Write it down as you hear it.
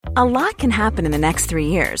A lot can happen in the next 3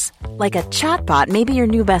 years. Like a chatbot may be your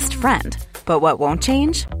new best friend. But what won't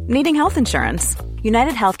change? Needing health insurance.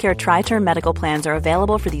 United Healthcare Tri-Term Medical Plans are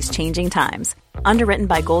available for these changing times. Underwritten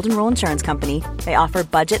by Golden Rule Insurance Company, they offer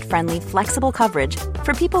budget-friendly, flexible coverage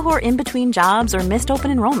for people who are in between jobs or missed open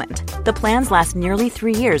enrollment. The plans last nearly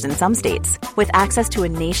 3 years in some states, with access to a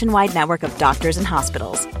nationwide network of doctors and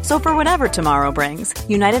hospitals. So for whatever tomorrow brings,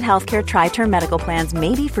 United Healthcare Tri-Term Medical Plans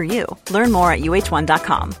may be for you. Learn more at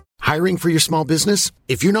uh1.com. Hiring for your small business?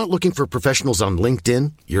 If you're not looking for professionals on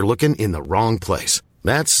LinkedIn, you're looking in the wrong place.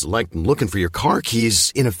 That's like looking for your car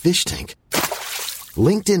keys in a fish tank.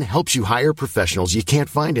 LinkedIn helps you hire professionals you can't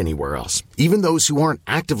find anywhere else, even those who aren't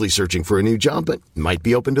actively searching for a new job but might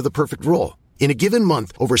be open to the perfect role. In a given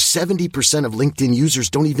month, over 70% of LinkedIn users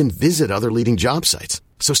don't even visit other leading job sites.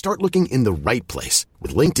 So start looking in the right place.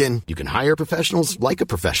 With LinkedIn, you can hire professionals like a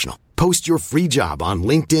professional. Post your free job on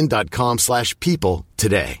linkedin.com/people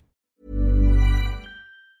today.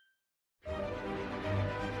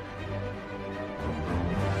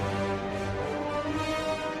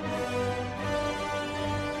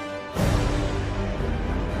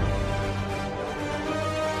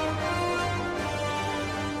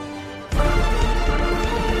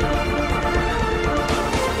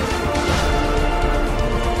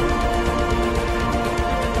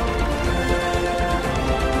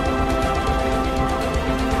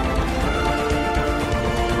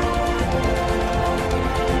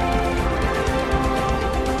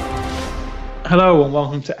 Hello and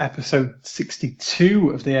welcome to episode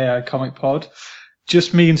 62 of the AI Comic Pod.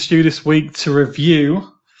 Just me and Stu this week to review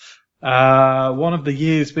one of the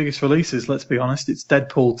year's biggest releases, let's be honest. It's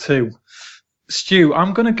Deadpool 2. Stu,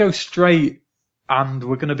 I'm going to go straight and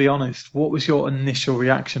we're going to be honest. What was your initial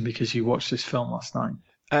reaction because you watched this film last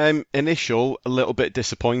night? Initial, a little bit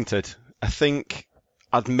disappointed. I think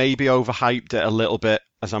I'd maybe overhyped it a little bit,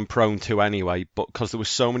 as I'm prone to anyway, but because there were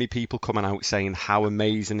so many people coming out saying how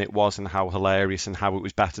amazing it was and how hilarious and how it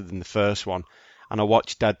was better than the first one. And I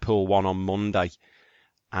watched Deadpool 1 on Monday,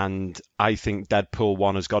 and I think Deadpool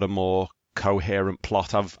 1 has got a more coherent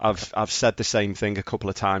plot. I've said the same thing a couple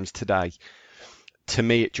of times today. To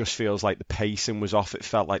me, it just feels like the pacing was off. It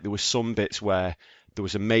felt like there were some bits where there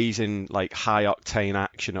was amazing, like high-octane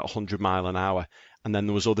action at 100 mile an hour, and then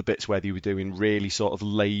there was other bits where they were doing really sort of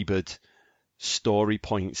laboured story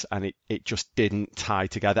points, and it just didn't tie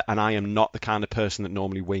together. And I am not the kind of person that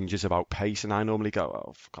normally whinges about pace, and I normally go,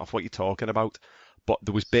 oh, fuck off, what you're talking about. But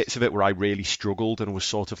there was bits of it where I really struggled and was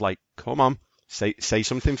sort of like, come on, say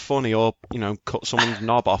something funny, or, you know, cut someone's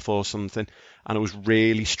knob off or something. And I was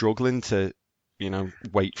really struggling to, you know,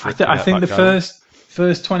 wait for it. I think the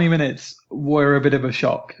first 20 minutes were a bit of a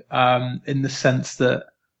shock, in the sense that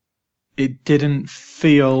it didn't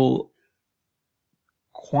feel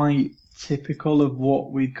quite typical of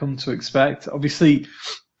what we'd come to expect. Obviously,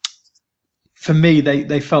 for me,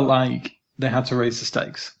 they felt like they had to raise the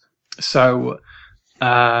stakes. So,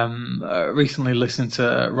 recently listened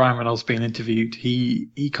to Ryan Reynolds being interviewed.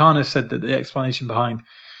 He kind of said that the explanation behind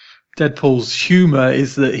Deadpool's humor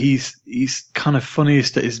is that he's kind of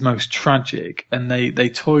funniest at his most tragic, and they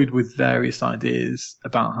toyed with various ideas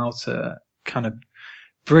about how to kind of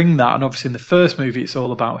bring that. And obviously, in the first movie, it's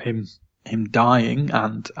all about him dying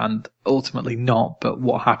and ultimately not, but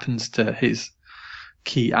what happens to his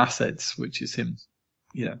key assets, which is him,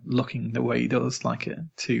 you know, looking the way he does, like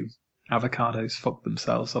two avocados fuck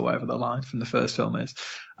themselves, or whatever the line from the first film is.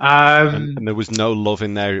 And there was no love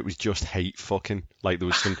in there. It was just hate fucking. Like there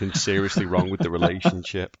was something seriously wrong with the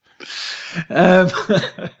relationship.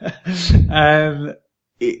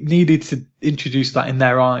 It needed to introduce that in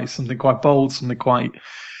their eyes, something quite bold, something quite,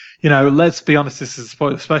 you know, let's be honest, this is a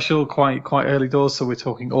spoiler special, quite early doors, so we're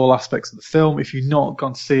talking all aspects of the film. If you've not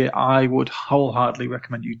gone to see it, I would wholeheartedly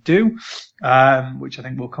recommend you do, which I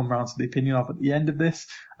think we'll come round to the opinion of at the end of this.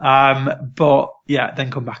 But yeah,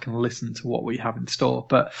 then come back and listen to what we have in store.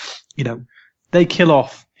 But, you know, they kill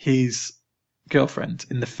off his girlfriend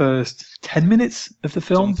in the first 10 minutes of the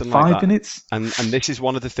film, Something 5 like that. minutes. And this is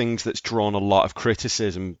one of the things that's drawn a lot of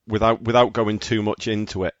criticism without going too much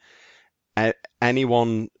into it.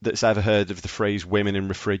 Anyone that's ever heard of the phrase women in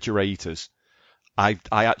refrigerators, I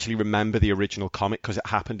actually remember the original comic because it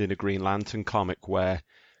happened in a Green Lantern comic where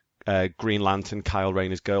Green Lantern, Kyle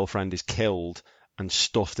Rayner's girlfriend, is killed and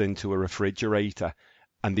stuffed into a refrigerator,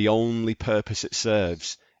 and the only purpose it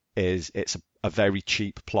serves is it's a very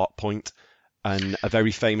cheap plot point. And a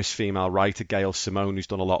very famous female writer, Gail Simone, who's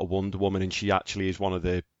done a lot of Wonder Woman, and she actually is one of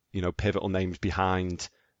the, you know, pivotal names behind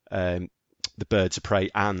the Birds of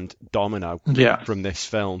Prey and Domino from this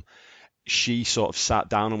film. she sort of sat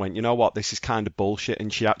down and went, you know what, this is kind of bullshit.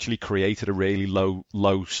 And she actually created a really low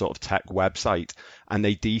sort of tech website. And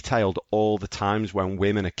they detailed all the times when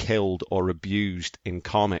women are killed or abused in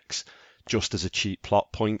comics just as a cheap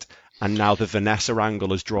plot point. And now the Vanessa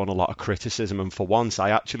angle has drawn a lot of criticism. And for once,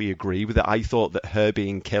 I actually agree with it. I thought that her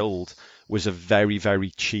being killed was a very,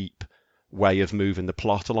 very cheap way of moving the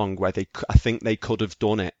plot along, where I think they could have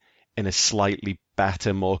done it in a slightly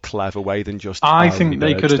better, more clever way than just... I think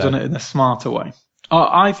they could have done it in a smarter way.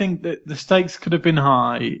 I think that the stakes could have been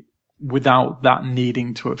high without that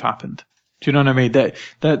needing to have happened. Do you know what I mean?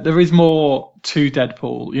 There is more to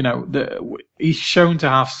Deadpool. You know, he's shown to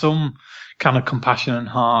have some kind of compassion and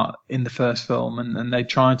heart in the first film, and they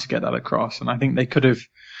tried to get that across. And I think they could have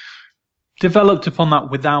developed upon that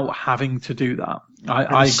without having to do that.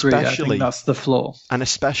 I agree. I think that's the flaw. And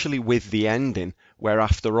especially with the ending, where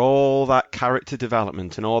after all that character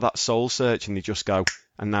development and all that soul searching, they just go,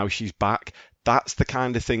 and now she's back. That's the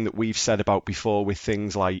kind of thing that we've said about before with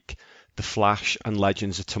things like The Flash and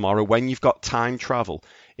Legends of Tomorrow. When you've got time travel,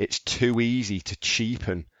 it's too easy to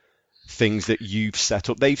cheapen things that you've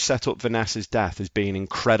set up. They've set up Vanessa's death as being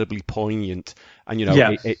incredibly poignant, and you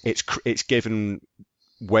know, it's given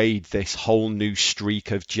Wade this whole new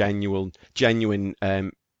streak of genuine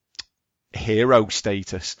hero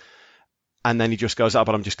status, and then he just goes, but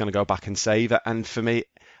I'm just going to go back and save it. And for me,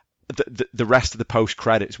 the rest of the post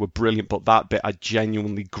credits were brilliant, but that bit I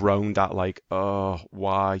genuinely groaned at, like, oh,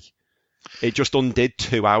 why? It just undid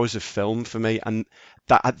 2 hours of film for me, and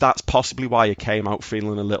that's possibly why it came out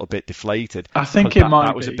feeling a little bit deflated. I think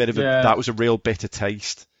that was a bit of that was a real bitter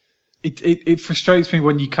taste. It frustrates me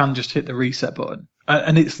when you can just hit the reset button,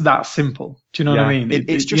 and it's that simple. Do you know what I mean?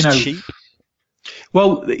 It's just cheap.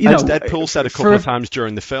 Well, as Deadpool said a couple of times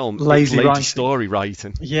during the film, lazy story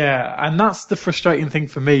writing. Yeah, and that's the frustrating thing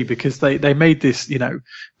for me, because they made this, you know,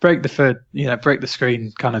 break the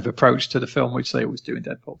screen kind of approach to the film, which they always do in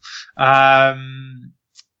Deadpool.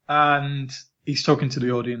 And he's talking to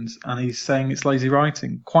the audience and he's saying it's lazy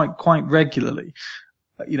writing quite regularly.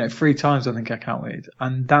 You know, 3 times I think I counted,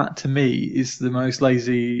 and that to me is the most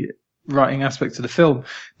lazy writing aspect of the film.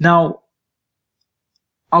 Now,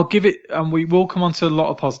 I'll give it, and we will come on to a lot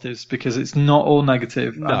of positives, because it's not all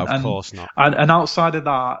negative. No, of course not. And outside of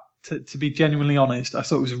that, to be genuinely honest, I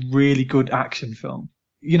thought it was a really good action film.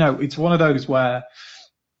 You know, it's one of those where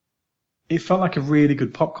it felt like a really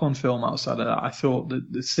good popcorn film outside of that. I thought that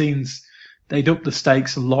the scenes, they'd up the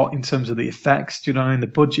stakes a lot in terms of the effects. Do you know what I mean? The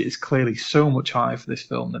budget is clearly so much higher for this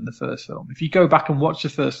film than the first film. If you go back and watch the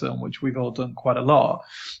first film, which we've all done quite a lot,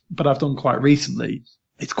 but I've done quite recently,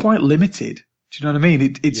 it's quite limited. Do you know what I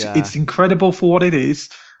mean? It's incredible for what it is,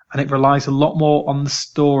 and it relies a lot more on the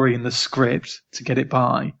story and the script to get it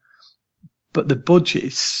by. But the budget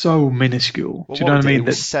is so minuscule. Well, do you know what I mean? It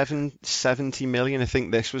was 70 million. I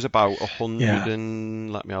think this was about 100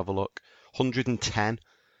 and, let me have a look, 110.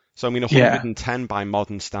 So, I mean, 110 by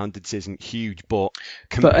modern standards isn't huge, but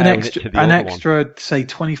comparing it to the other one, say,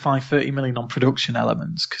 25, 30 million on production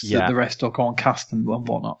elements, because the rest will go on cast and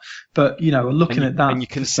whatnot. But, you know, looking at that, and you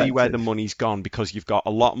can see where the money's gone, because you've got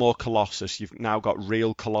a lot more Colossus. You've now got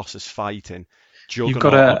real Colossus fighting. You've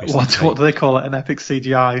got what do they call it? An epic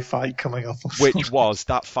CGI fight coming up.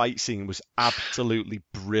 That fight scene was absolutely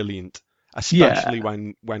brilliant, especially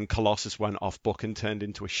when Colossus went off book and turned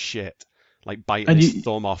into a shit. Like biting his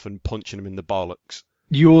thumb off and punching him in the bollocks.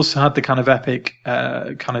 You also had the kind of epic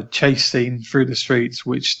kind of chase scene through the streets,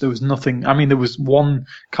 which there was nothing. I mean, there was one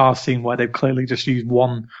car scene where they've clearly just used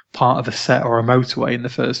one part of a set or a motorway in the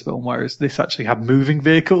first film, whereas this actually had moving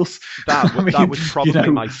vehicles. That was probably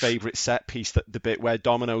my favourite set piece. The bit where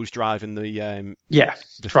Domino's driving the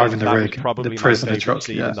driving the rig, probably the prisoner my truck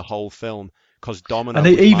scene in the whole film. Because Domino, and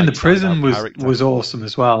even the prison was awesome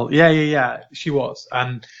as well. Yeah, she was.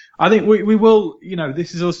 And I think we will, you know,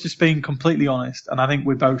 this is us just being completely honest, and I think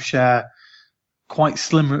we both share quite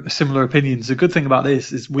similar opinions. The good thing about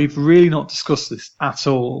this is we've really not discussed this at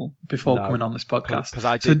all before coming on this podcast.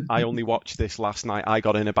 Because I only watched this last night. I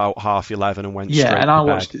got in about 11:30 and went straight to bed. I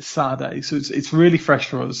watched it Saturday, so it's really fresh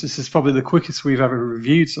for us. This is probably the quickest we've ever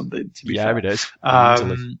reviewed something, to be fair. It is.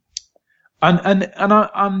 And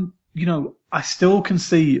I'm, you know, I still can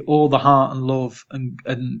see all the heart and love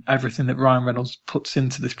and everything that Ryan Reynolds puts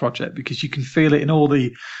into this project, because you can feel it in all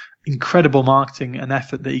the incredible marketing and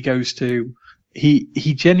effort that he goes to.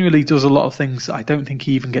 He genuinely does a lot of things that I don't think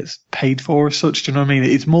he even gets paid for as such. Do you know what I mean?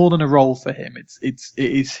 It's more than a role for him. It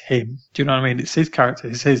is him. Do you know what I mean? It's his character.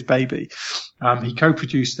 It's his baby. He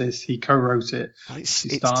co-produced this. He co-wrote it. He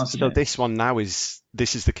started it. This one now is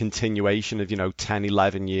the continuation of, you know, 10,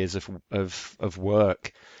 11 years of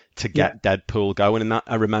work. to get Deadpool going. And that,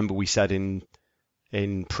 I remember we said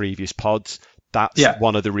in previous pods, that's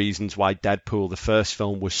one of the reasons why Deadpool, the first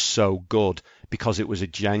film, was so good, because it was a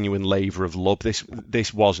genuine labour of love.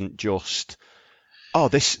 This wasn't just, oh,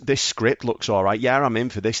 this script looks all right. Yeah, I'm in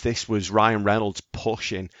for this. This was Ryan Reynolds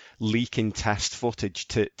leaking test footage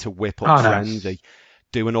to whip up frenzy,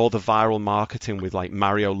 doing all the viral marketing with like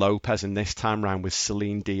Mario Lopez, and this time around with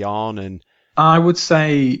Celine Dion. And I would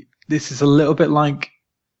say this is a little bit like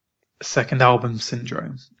second album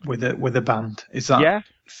syndrome with a band. Is that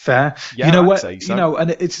fair? Yeah, you know I'd what? say so. You know,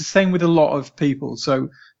 and it's the same with a lot of people. So,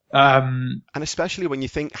 and especially when you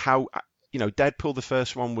think how, you know, Deadpool, the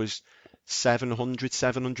first one, was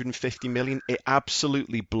 750 million. It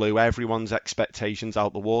absolutely blew everyone's expectations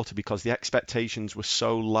out the water, because the expectations were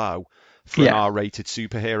so low for an R-rated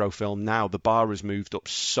superhero film. Now the bar has moved up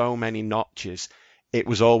so many notches. It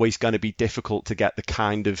was always going to be difficult to get the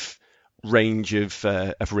kind of range of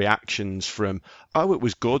reactions from, oh, it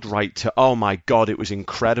was good, right, to, oh my God, it was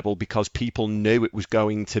incredible, because people knew it was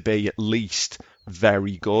going to be at least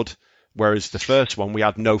very good. Whereas the first one, we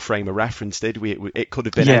had no frame of reference, did we? It could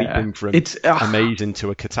have been anything from amazing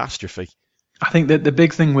to a catastrophe. I think that the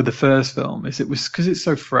big thing with the first film is it was because it's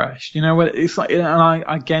so fresh. You know, it's like, and I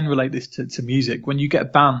again relate this to music. When you get a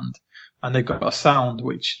band and they've got a sound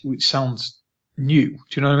which sounds new, do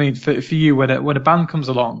you know what I mean? For you, when a band comes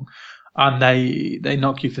along and they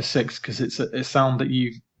knock you for six because it's a sound that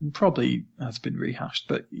you probably has been rehashed,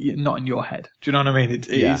 but not in your head. Do you know what I mean? It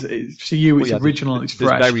is for you. It's original. It's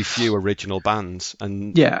fresh. There's very few original bands,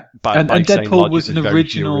 and and Deadpool logic, was an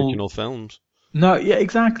original films. No, yeah,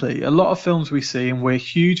 exactly. A lot of films we see, and we're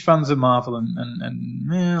huge fans of Marvel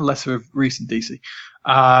and lesser of recent DC.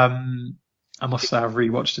 I must say, I've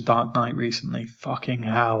rewatched The Dark Knight recently. Fucking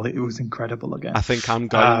hell, it was incredible again. I think I'm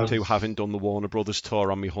going to, having done the Warner Brothers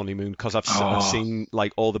tour on my honeymoon, because I've seen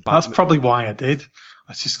like all the Batman. That's probably why I did.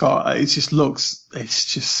 It's just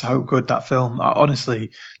so good, that film.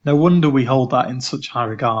 Honestly, no wonder we hold that in such high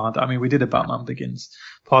regard. I mean, we did a Batman Begins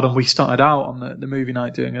pod, and we started out on the movie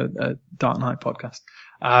night doing a Dark Knight podcast.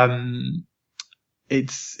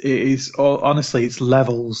 Honestly, it's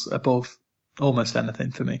levels above almost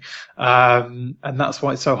anything for me. And that's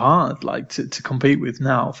why it's so hard, like, to compete with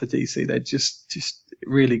now for DC. They're just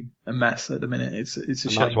really a mess at the minute. It's a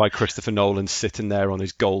shame. That's why Christopher Nolan's sitting there on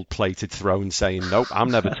his gold-plated throne saying, nope, I'm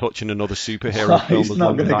never touching another superhero film. He's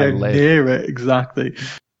not going to go near it, exactly.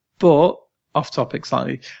 But, off topic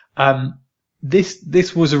slightly,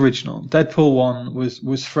 this was original. Deadpool 1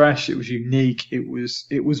 was fresh, it was unique, it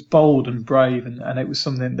was bold and brave, and it was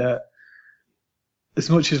something that, as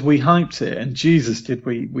much as we hyped it, and Jesus did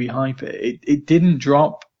we hype it, it didn't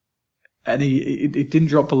drop it didn't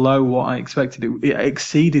drop below what I expected. It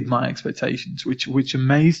exceeded my expectations, which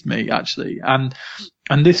amazed me, actually. And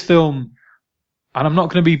this film, and I'm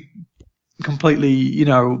not going to be completely, I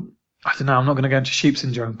don't know, I'm not going to go into sheep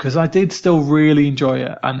syndrome, because I did still really enjoy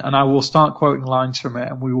it, and I will start quoting lines from it,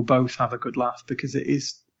 and we will both have a good laugh, because it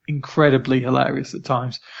is incredibly hilarious at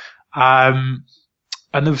times. And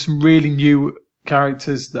there were some really new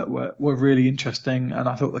characters that were really interesting, and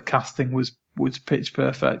I thought the casting was pitch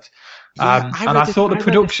perfect. I thought the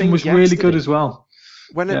production was really good as well.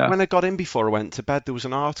 When I got in before I went to bed, there was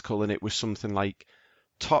an article, and it was something like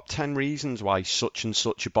top 10 reasons why such and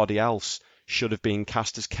such a body else should have been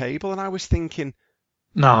cast as Cable, and I was thinking,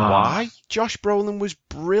 why? Josh Brolin was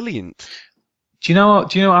brilliant. Do you know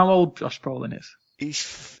how old Josh Brolin is?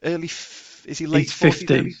 He's is he late? He's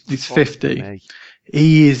 50. He's 50.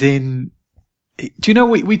 He is in. Do you know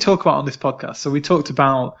we talk about on this podcast? So we talked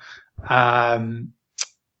about the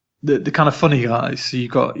kind of funny guys. So you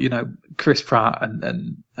got Chris Pratt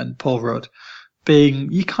and Paul Rudd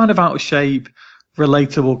being you kind of out of shape,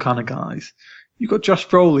 relatable kind of guys. You got Josh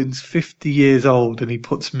Brolin's 50 years old, and he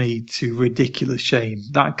puts me to ridiculous shame.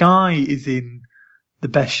 That guy is in the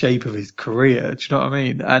best shape of his career. Do you know what I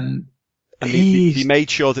mean? And he made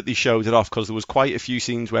sure that they showed it off, because there was quite a few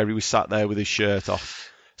scenes where he was sat there with his shirt off.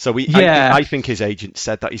 So I think his agent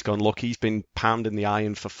said that. He's gone, look, he's been pounding the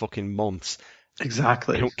iron for fucking months.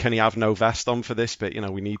 Exactly. Can he have no vest on for this bit?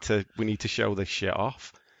 We need to show this shit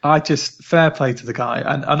off. Fair play to the guy.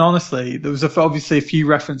 And honestly, there was obviously a few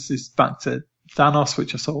references back to Thanos,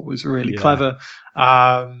 which I thought was really clever.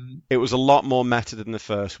 It was a lot more meta than the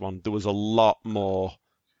first one. There was a lot more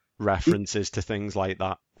references to things like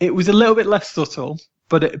that. It was a little bit less subtle,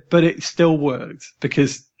 but it still worked,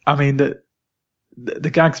 because I mean the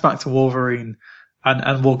gags back to Wolverine,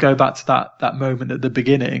 and we'll go back to that moment at the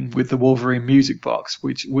beginning with the Wolverine music box,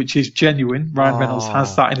 which is genuine. Ryan Reynolds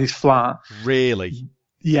has that in his flat. Really?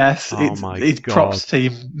 Yes, Oh my its God. props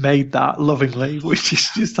team made that lovingly, which is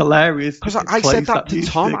just hilarious. Because It I plays said that to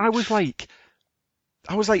music. Tom. I was like,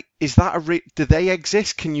 is that do they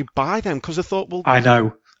exist? Can you buy them? Because I thought, well, I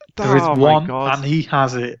know. There is oh my one, God. and he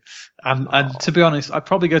has it. And to be honest, I'd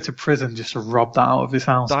probably go to prison just to rob that out of his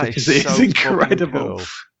house That because is it is so incredible. fucking cool.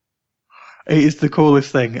 It is the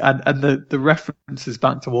coolest thing. And the references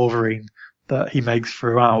back to Wolverine that he makes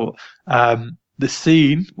throughout. The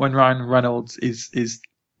scene when Ryan Reynolds is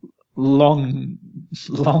long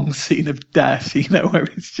scene of death, you know, where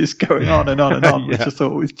it's just going on and on and on, which Yeah. I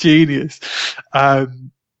thought was genius.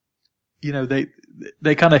 You know,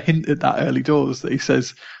 they kind of hint at that early doors that he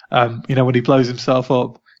says, you know, when he blows himself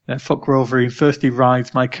up, you know, fuck Wolverine. First he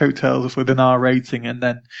rides my coattails with an R rating, and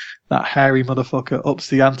then that hairy motherfucker ups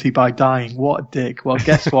the ante by dying. What a dick. Well,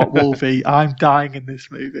 guess what, Wolvie? I'm dying in this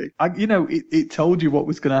movie. You know, it told you what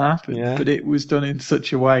was going to happen, Yeah. but it was done in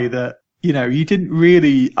such a way that, you know, I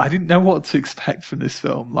didn't know what to expect from this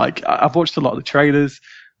film. Like, I've watched a lot of the trailers.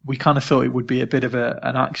 We kind of thought it would be a bit of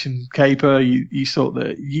an action caper. You thought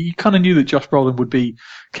that you kind of knew that Josh Brolin would be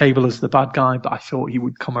Cable as the bad guy, but I thought he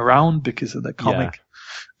would come around because of the comic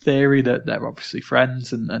theory that they're obviously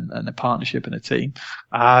friends and a partnership and a team.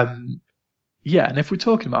 Yeah, and if we're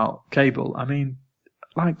talking about Cable, I mean,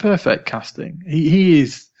 like, perfect casting. He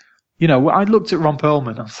is. You know, I looked at Ron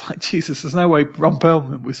Perlman. I was like, Jesus, there's no way Ron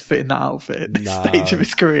Perlman was fitting that outfit at this stage of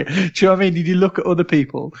his career. Do you know what I mean? Did you look at other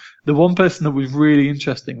people? The one person that was really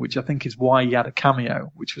interesting, which I think is why he had a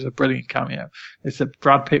cameo, which was a brilliant cameo, is that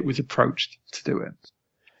Brad Pitt was approached to do it.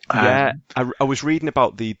 Yeah, I was reading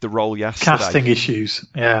about the role yesterday. Casting issues,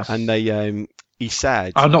 yeah. And he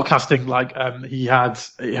said, I'm not casting, like, he had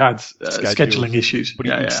scheduling issues. But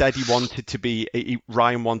he said he wanted to be,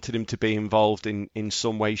 Ryan wanted him to be involved in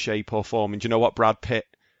some way, shape or form. And do you know what Brad Pitt,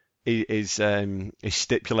 his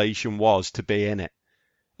stipulation was to be in it?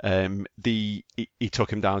 He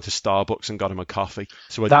took him down to Starbucks and got him a coffee.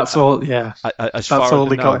 So that's all, yeah. As far as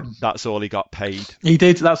I know, that's all he got paid. He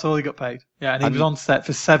did. That's all he got paid. Yeah, and he was on set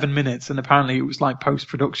for 7 minutes, and apparently it was like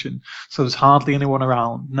post-production, so there's hardly anyone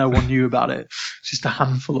around. No one knew about it. Just a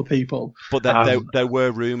handful of people. But there were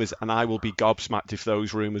rumours, and I will be gobsmacked if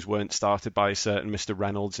those rumours weren't started by a certain Mr.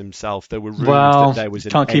 Reynolds himself. There were rumours that there was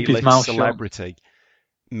an A-list celebrity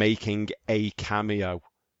making a cameo.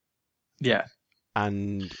 Yeah.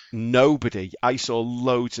 And I saw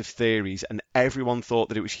loads of theories, and everyone thought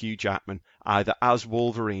that it was Hugh Jackman, either as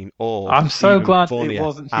Wolverine or. I'm so glad it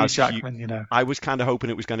wasn't Hugh Jackman, you know. I was kind of hoping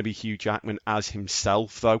it was going to be Hugh Jackman as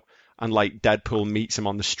himself, though, and like Deadpool meets him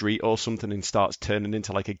on the street or something and starts turning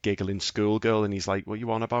into like a giggling schoolgirl, and he's like, "What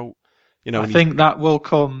you on about?" You know. I think that will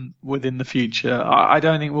come within the future. I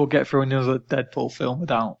don't think we'll get through another Deadpool film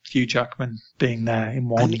without Hugh Jackman being there in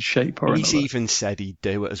one shape or another. He's even said he'd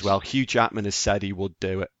do it as well. Hugh Jackman has said he would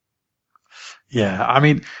do it. Yeah, I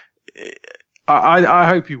mean, I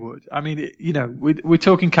hope he would. I mean, you know, we're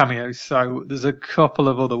talking cameos, so there's a couple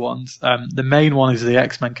of other ones. The main one is the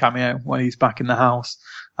X-Men cameo when he's back in the house.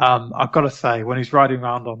 I've got to say, when he's riding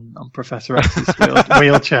around on Professor X's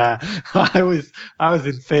wheelchair, I was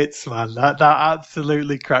in fits, man. That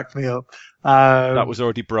absolutely cracked me up. That was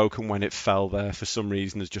already broken when it fell there. For some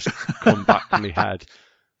reason, has just come back to my head.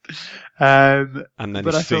 And then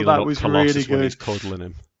he's feeling up Colossus really when he's cuddling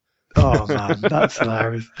him. Oh man, that's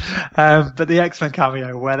hilarious. But the X-Men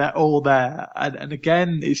cameo where they're all there, and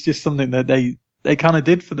again, it's just something that they kind of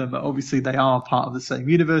did for them. Obviously, they are part of the same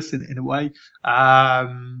universe in a way,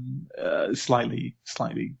 slightly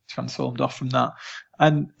transformed off from that.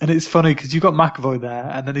 And it's funny because you've got McAvoy there,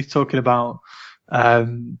 and then he's talking about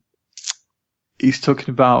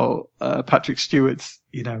Patrick Stewart's,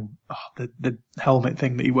 you know, the helmet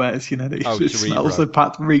thing that he wears, you know, that he smells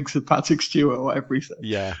reeks of Patrick Stewart or whatever he said.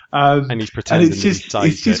 Yeah. And he's pretending and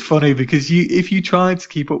it's just funny because if you tried to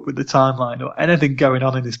keep up with the timeline or anything going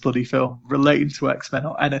on in this bloody film relating to X-Men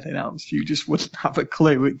or anything else, you just wouldn't have a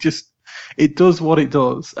clue. It does what it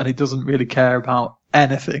does, and it doesn't really care about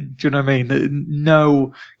anything. Do you know what I mean?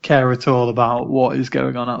 No care at all about what is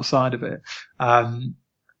going on outside of it.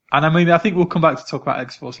 And I mean, I think we'll come back to talk about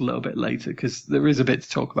X-Force a little bit later because there is a bit to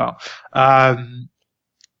talk about.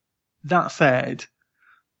 That said,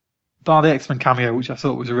 bar the X-Men cameo, which I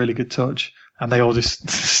thought was a really good touch, and they all just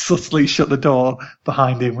subtly shut the door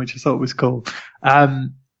behind him, which I thought was cool. There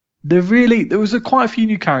was quite a few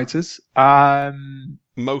new characters.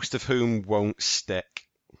 Most of whom won't stick.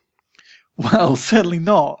 Well, certainly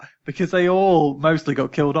not, because they all mostly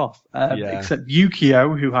got killed off, except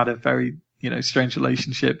Yukio, who had a very strange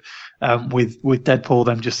relationship with Deadpool,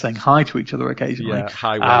 them just saying hi to each other occasionally. Yeah,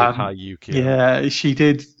 hi Wade, hi Yuki. Yeah, she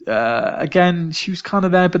did. Again, she was kind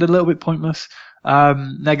of there, but a little bit pointless.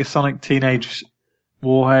 Negasonic Teenage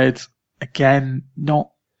Warhead, again, not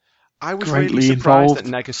I was greatly really surprised involved.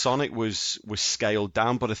 that Negasonic was scaled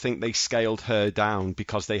down, but I think they scaled her down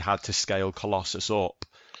because they had to scale Colossus up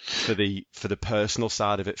for the personal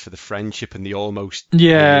side of it, for the friendship and the almost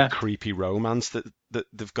really creepy romance that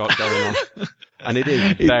they've got going on. And it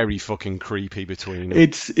is very fucking creepy between them.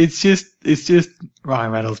 It's just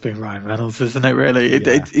Ryan Reynolds being Ryan Reynolds, isn't it? Really,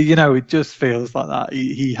 it just feels like that.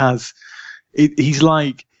 He's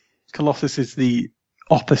like Colossus is the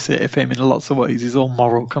opposite of him in lots of ways. He's all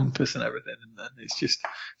moral compass and everything, and it's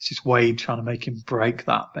just Wade trying to make him break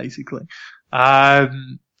that, basically. I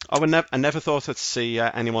never thought I'd see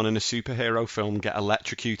anyone in a superhero film get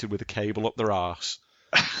electrocuted with a cable up their arse.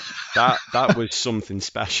 That was something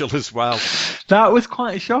special as well. That was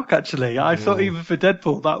quite a shock, actually. I thought even for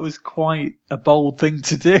Deadpool, that was quite a bold thing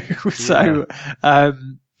to do. So,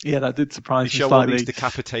 that did surprise me show slightly. All these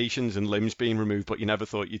decapitations and limbs being removed, but you never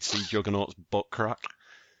thought you'd see Juggernaut's butt crack.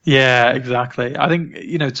 Yeah, exactly. I think,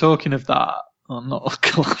 talking of that, not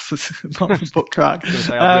Colossus, not the butt crack.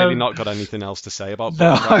 I've really not got anything else to say about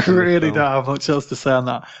No, butt I really don't have much else to say on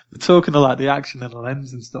that. But talking of like the action and the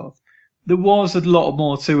lens and stuff, there was a lot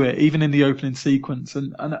more to it, even in the opening sequence.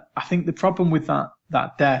 And I think the problem with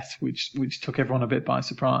that death, which took everyone a bit by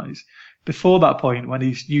surprise, before that point, when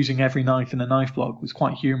he's using every knife in the knife block, was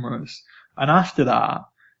quite humorous. And after that,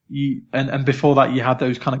 and before that, you had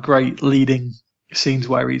those kind of great leading scenes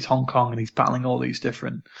where he's Hong Kong and he's battling all these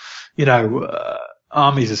different,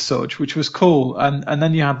 armies as such, which was cool. And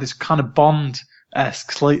then you had this kind of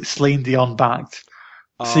Bond-esque Celine Dion backed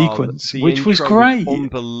sequence, which was great. Was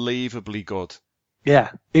unbelievably good.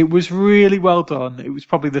 Yeah, it was really well done. It was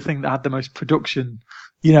probably the thing that had the most production.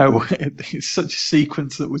 It's such a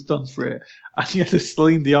sequence that was done for it. And you had the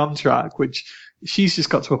Celine Dion track, which she's just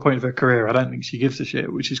got to a point of her career. I don't think she gives a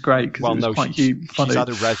shit, which is great because it was quite funny. She's had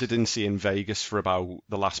a residency in Vegas for about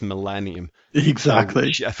the last millennium.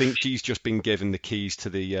 Exactly. So I think she's just been given the keys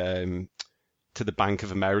to the Bank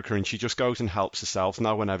of America, and she just goes and helps herself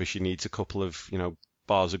now whenever she needs a couple of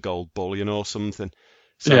bars of gold bullion or something.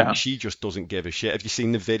 So she just doesn't give a shit. Have you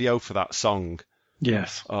seen the video for that song?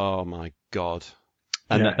 Yes. Oh my God.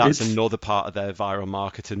 And that's another part of their viral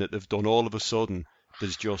marketing that they've done. All of a sudden,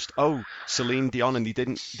 there's just, Celine Dion, and they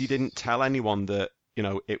didn't tell anyone that,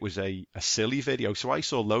 it was a silly video. So I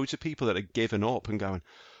saw loads of people that had given up and going,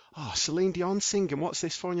 Celine Dion singing, what's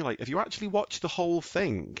this for? And you're like, have you actually watched the whole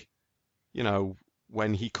thing?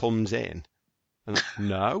 When he comes in? And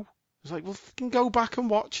no. I was like, well, fucking go back and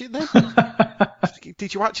watch it then.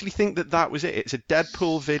 Did you actually think that was it? It's a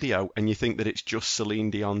Deadpool video, and you think that it's just Celine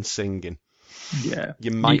Dion singing? Yeah,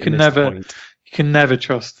 you can never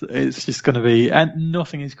trust. It's just going to be, and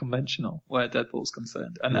nothing is conventional where Deadpool's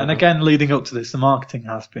concerned. And again, leading up to this, the marketing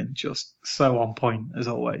has been just so on point as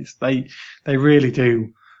always. They really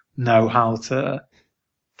do know how to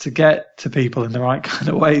get to people in the right kind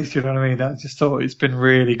of ways. You know what I mean? I just thought it's been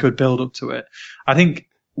really good build up to it. I think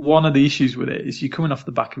one of the issues with it is you're coming off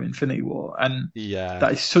the back of Infinity War, and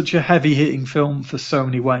that is such a heavy-hitting film for so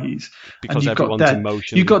many ways. Because everyone's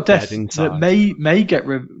emotions, you've got death that may get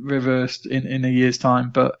reversed in a year's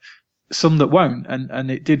time, but some that won't. And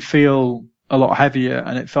it did feel a lot heavier,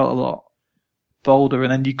 and it felt a lot bolder.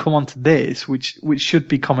 And then you come on to this, which should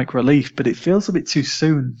be comic relief, but it feels a bit too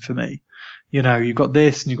soon for me. You've got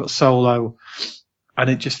this, and you've got Solo, and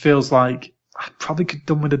it just feels like I probably could have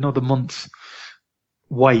done with another month.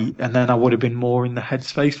 Wait, and then I would have been more in the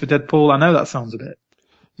headspace for Deadpool. I know that sounds a bit.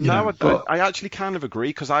 I actually kind of agree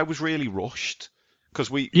because I was really rushed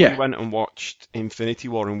because we went and watched Infinity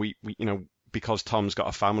War, and we because Tom's got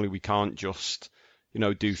a family, we can't just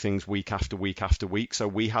do things week after week after week. So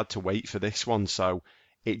we had to wait for this one. So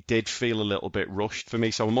it did feel a little bit rushed for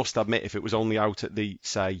me. So I must admit, if it was only out at the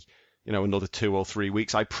another 2 or 3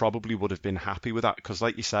 weeks, I probably would have been happy with that because,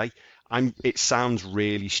 like you say, it sounds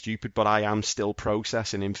really stupid, but I am still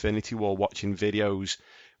processing Infinity War, watching videos,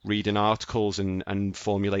 reading articles, and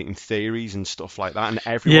formulating theories and stuff like that. And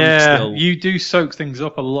everyone's you do soak things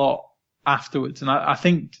up a lot afterwards. And I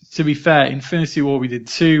think, to be fair, Infinity War, we did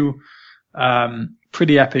 2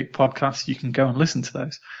 pretty epic podcasts. You can go and listen to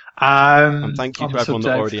those. And thank you to everyone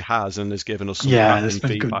that already has and has given us some cracking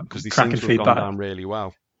feedback because these things have gone down really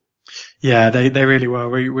well. Yeah, they really were.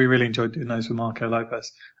 We really enjoyed doing those with Marco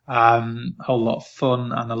Lopez. A whole lot of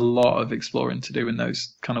fun and a lot of exploring to do in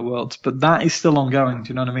those kind of worlds. But that is still ongoing. Do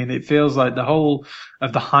you know what I mean? It feels like the whole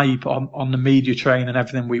of the hype on the media train and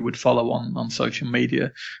everything we would follow on social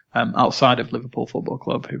media, outside of Liverpool Football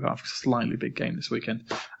Club, who have a slightly big game this weekend,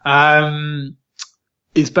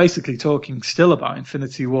 is basically talking still about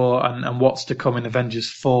Infinity War and what's to come in Avengers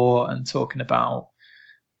 4 and talking about,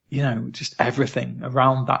 just everything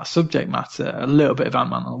around that subject matter. A little bit of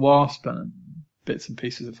Ant-Man and the Wasp and bits and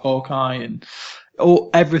pieces of Hawkeye, and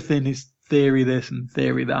everything is theory this and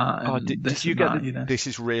theory that. And did you get this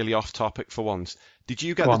is really off topic for once. Did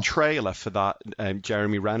you get the trailer for that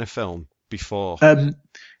Jeremy Renner film before? Yes.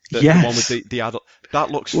 The one with the adult. That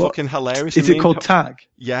looks fucking hilarious. Is it called Tag?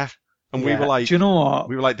 Yeah. And we were like, do you know what?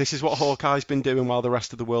 We were like, this is what Hawkeye's been doing while the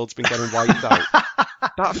rest of the world's been getting wiped out.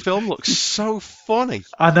 That film looks so funny.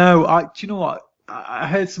 I know. Do you know what? I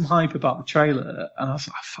heard some hype about the trailer, and I was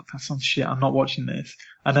like, oh, "Fuck, that sounds shit. I'm not watching this."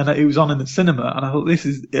 And then it was on in the cinema, and I thought, "This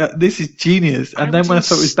is genius." And then when I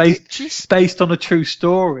saw it was based on a true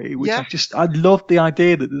story, which I loved the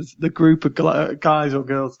idea that there's the group of guys or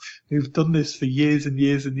girls who've done this for years and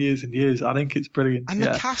years and years and years. I think it's brilliant. And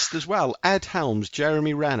the cast as well: Ed Helms,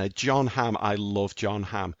 Jeremy Renner, John Hamm. I love John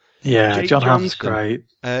Hamm. Yeah, Jake John Johnson, Hamm's great.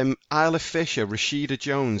 Isla Fisher, Rashida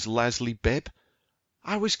Jones, Leslie Bibb.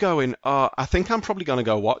 I was going, I think I'm probably going to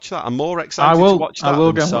go watch that. I'm more excited to watch that. I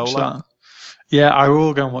will go and watch that. Yeah, I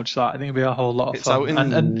will go and watch that. I think it'll be a whole lot of fun.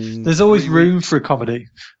 Out and there's always room for a comedy.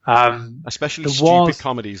 Especially stupid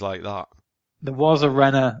comedies like that. There was a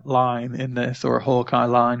Renner line in this, or a Hawkeye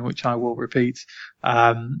line, which I will repeat.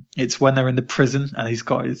 It's when they're in the prison and he's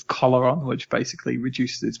got his collar on, which basically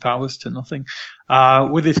reduces his powers to nothing.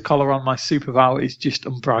 With his collar on, my superpower is just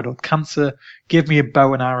unbridled cancer. Give me a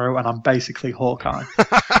bow and arrow and I'm basically Hawkeye.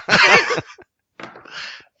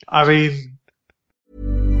 I mean...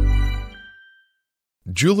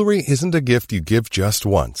 Jewelry isn't a gift you give just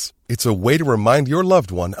once. It's a way to remind your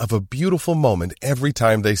loved one of a beautiful moment every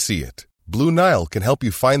time they see it. Blue Nile can help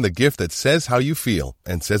you find the gift that says how you feel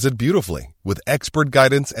and says it beautifully, with expert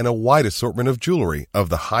guidance and a wide assortment of jewelry of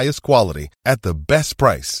the highest quality at the best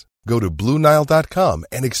price. Go to BlueNile.com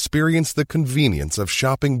and experience the convenience of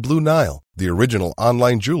shopping Blue Nile, the original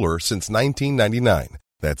online jeweler since 1999.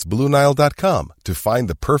 That's BlueNile.com to find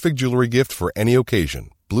the perfect jewelry gift for any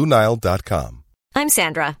occasion. BlueNile.com. I'm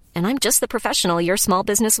Sandra, and I'm just the professional your small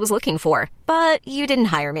business was looking for. But you didn't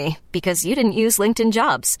hire me because you didn't use LinkedIn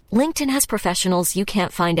Jobs. LinkedIn has professionals you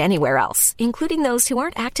can't find anywhere else, including those who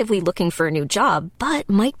aren't actively looking for a new job, but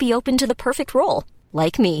might be open to the perfect role,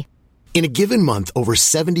 like me. In a given month, over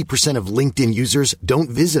 70% of LinkedIn users don't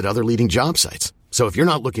visit other leading job sites. So if you're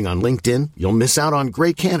not looking on LinkedIn, you'll miss out on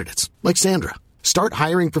great candidates, like Sandra. Start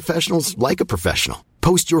hiring professionals like a professional.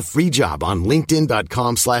 Post your free job on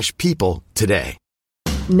linkedin.com/people today.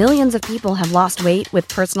 Millions of people have lost weight with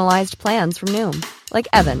personalized plans from Noom. Like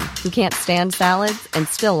Evan, who can't stand salads and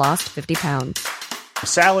still lost 50 pounds.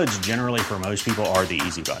 Salads generally for most people are the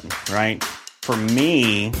easy button, right? For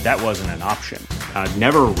me, that wasn't an option. I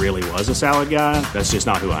never really was a salad guy. That's just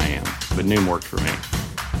not who I am. But Noom worked for me.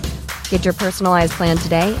 Get your personalized plan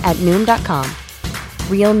today at Noom.com.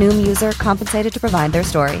 Real Noom user compensated to provide their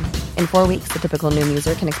story. In 4 weeks, the typical Noom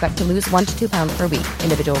user can expect to lose 1 to 2 pounds per week.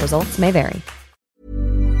 Individual results may vary.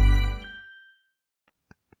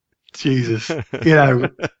 Jesus,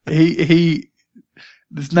 he.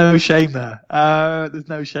 There's no shame there. There's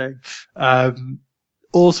no shame.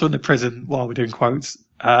 Also in the prison, while we're doing quotes,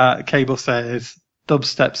 Cable says,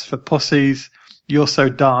 "Dubsteps for pussies. You're so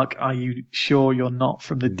dark. Are you sure you're not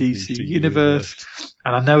from the DC universe?"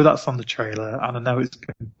 And I know that's on the trailer, and I know it's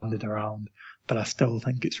been banded around, but I still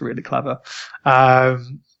think it's really clever.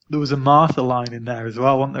 There was a Martha line in there as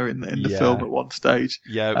well, wasn't there, in the film at one stage?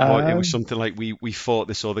 Yeah, it was something like, we fought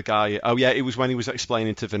this other guy. Oh, yeah, it was when he was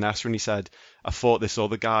explaining to Vanessa and he said, I fought this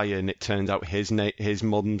other guy, and it turned out his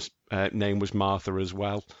mum's name was Martha as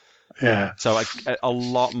well. Yeah. So a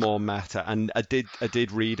lot more meta. And I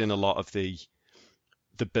did read in a lot of the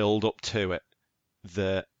build up to it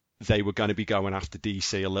that they were going to be going after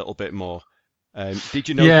DC a little bit more. Did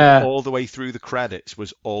you know that all the way through the credits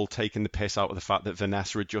was all taking the piss out of the fact that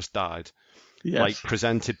Vanessa had just died? Yes. Like,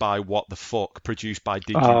 presented by What the Fuck, produced by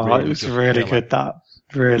Did You Really? Oh, it was really good, that.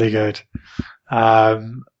 Really good.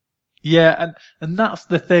 Yeah, and that's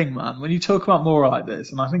the thing, man. When you talk about more like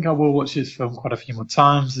this, and I think I will watch this film quite a few more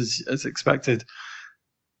times as expected,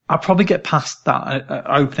 I'll probably get past that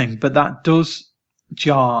opening, but that does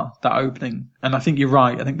jar, that opening. And I think you're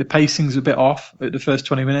right. I think the pacing's a bit off at the first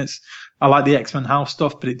 20 minutes. I like the X-Men house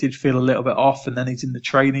stuff, but it did feel a little bit off. And then he's in the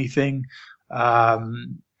trainee thing.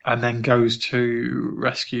 and then goes to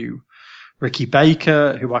rescue Ricky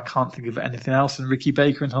Baker, who I can't think of anything else than Ricky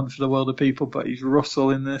Baker in Hunt for the Wilder People, but he's Russell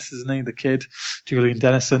in this, isn't he? The kid, Julian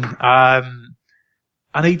Dennison.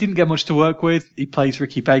 And he didn't get much to work with. He plays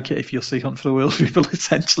Ricky Baker, if you'll see Hunt for the Wilder People,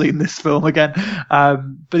 essentially in this film again.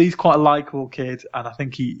 But he's quite a likeable kid, and I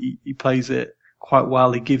think he plays it quite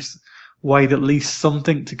well. He gives Wade at least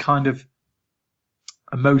something to kind of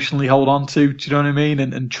emotionally hold on to, do you know what I mean?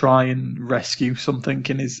 And try and rescue something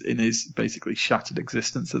in his basically shattered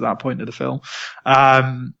existence at that point of the film.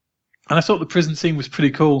 And I thought the prison scene was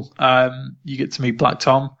pretty cool. You get to meet Black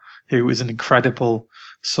Tom, who is an incredible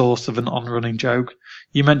source of an on-running joke.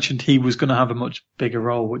 You mentioned he was going to have a much bigger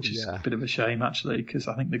role, which is a bit of a shame, actually, because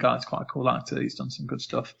I think the guy's quite a cool actor. He's done some good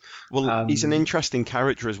stuff. Well, he's an interesting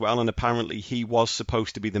character as well, and apparently he was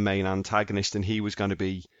supposed to be the main antagonist, and he was going to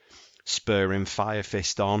be spurring Fire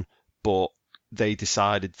Fist on, but they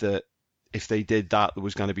decided that if they did that, there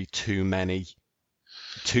was going to be too many.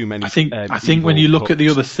 I think when you look at the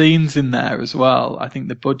other scenes in there as well, I think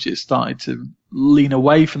the budget started to lean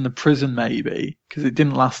away from the prison, maybe, because it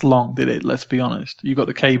didn't last long, did it? Let's be honest. You got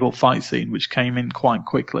the cable fight scene, which came in quite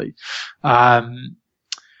quickly, and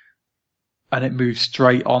it moved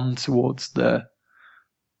straight on towards the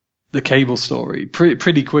cable story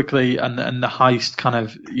pretty quickly, and the heist kind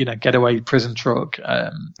of, getaway prison truck,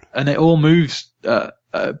 and it all moves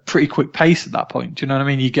a pretty quick pace at that point. Do you know what I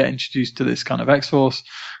mean? You get introduced to this kind of X-Force,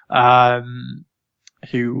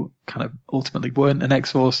 who kind of ultimately weren't an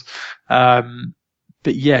X-Force. But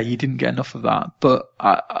yeah, you didn't get enough of that. But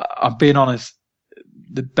I'm being honest,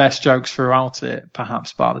 the best jokes throughout it,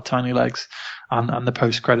 perhaps bar the tiny legs and the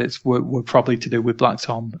post credits, were probably to do with Black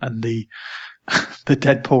Tom and the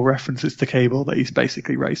Deadpool references to Cable, that he's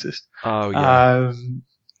basically racist. Oh yeah.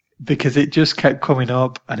 Because it just kept coming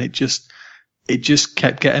up, and it just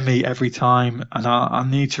kept getting me every time. And I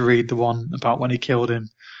need to read the one about when he killed him.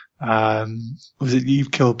 Was it,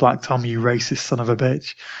 "You've killed Black Tom, you racist son of a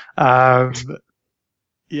bitch"?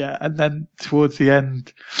 Yeah. And then towards the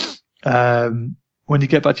end, when you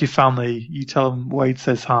get back to your family, you tell them Wade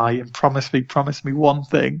says hi and promise me one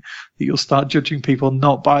thing, that you'll start judging people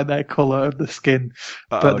not by their colour of the skin,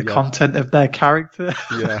 but the content of their character.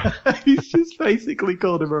 Yeah. He's just basically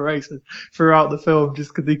called him a racist throughout the film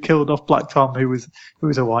just because he killed off Black Tom, who was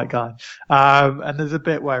a white guy. And there's a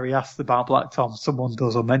bit where he asks about Black Tom, someone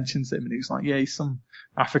does or mentions him, and he's like, yeah, he's some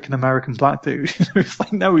African-American black dude. It's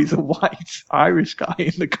like, no, he's a white Irish guy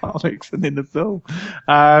in the comics and in the film.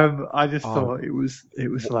 I just thought it was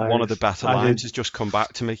hilarious. One of the better lines has just come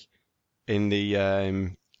back to me in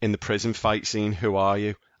the prison fight scene. "Who are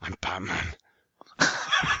you?" "I'm Batman."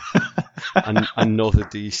 And another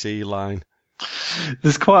DC line.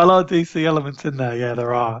 There's quite a lot of DC elements in there. Yeah,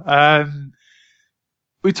 there are.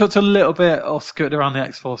 We talked a little bit, or skirted around the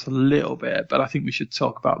X-Force a little bit, but I think we should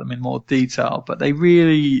talk about them in more detail. But they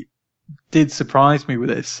really did surprise me with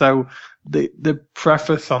this. So the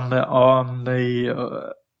preface on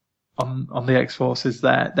the X-Force is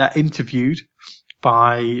that they're interviewed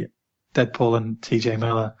by Deadpool and TJ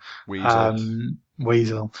Miller.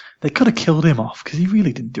 Weasel. They could have killed him off because he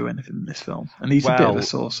really didn't do anything in this film, and he's a bit of a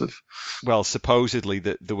source of. Well, supposedly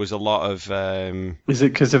that there was a lot of. Is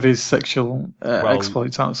it because of his sexual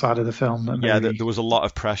exploits outside of the film? There was a lot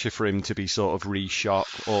of pressure for him to be sort of reshot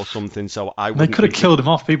or something. So they could have killed him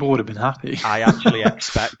off. People would have been happy. I actually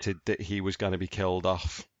expected that he was going to be killed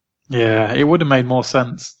off. Yeah, it would have made more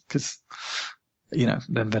sense because,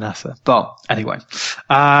 than Vanessa. But anyway,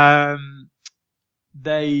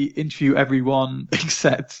 they interview everyone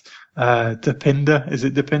except Deepinder. Is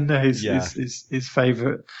it Deepinder? His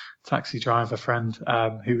favourite taxi driver friend,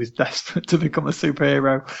 who is desperate to become a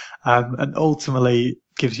superhero, and ultimately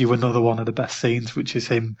gives you another one of the best scenes, which is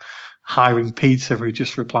him hiring Peter, who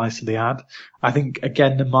just replies to the ad. I think,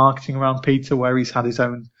 again, the marketing around Peter, where he's had his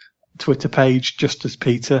own Twitter page just as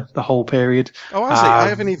Peter the whole period. Oh, has he? I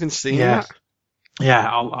haven't even seen that. Yeah,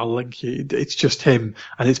 I'll link you. It's just him,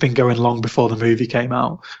 and it's been going long before the movie came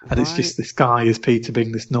out. And It's just this guy as Peter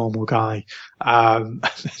being this normal guy, and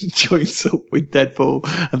then joins up with Deadpool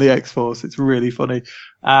and the X-Force. It's really funny.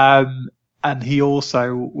 And he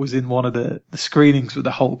also was in one of the screenings with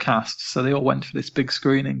the whole cast. So they all went for this big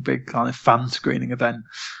screening, big kind of fan screening event.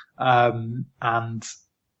 And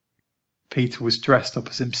Peter was dressed up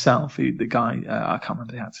as himself. The guy, I can't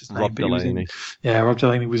remember the actor's name. Rob Delaney. Rob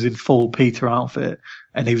Delaney was in full Peter outfit,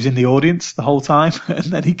 and he was in the audience the whole time. And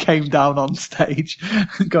then he came down on stage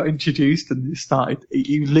and got introduced, and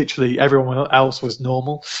he literally, everyone else was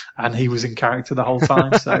normal, and he was in character the whole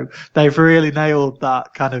time. So they've really nailed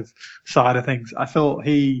that kind of side of things. I thought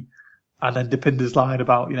he And then Dipinder's line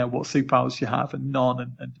about, what superpowers you have and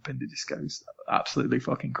none, and Dipinder just goes absolutely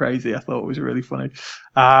fucking crazy. I thought it was really funny.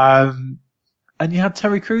 And you had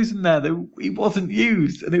Terry Crews in there that he wasn't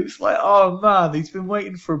used. And it was like, oh man, he's been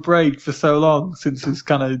waiting for a break for so long since he's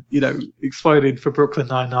kind of, exploded for Brooklyn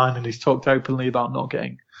Nine-Nine, and he's talked openly about not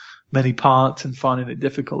getting many parts and finding it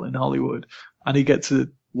difficult in Hollywood. And he gets 2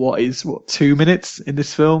 minutes in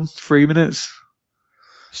this film? 3 minutes?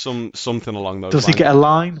 Something along those lines. Does he get a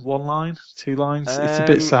line? 1 line? 2 lines? It's a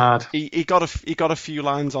bit sad. He got a few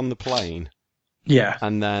lines on the plane. Yeah.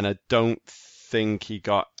 And then I don't think he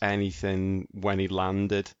got anything when he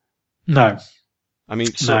landed. No. I mean,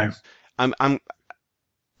 I'm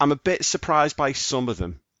a bit surprised by some of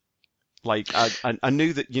them. Like I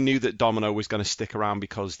knew that Domino was going to stick around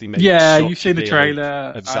because they made you've seen the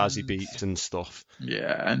trailer of Zazie Beetz and stuff.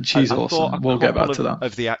 Yeah, and she's awesome. We'll get back to that.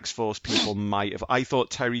 Of the X-Force people might have. I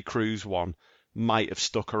thought Terry Crews one might have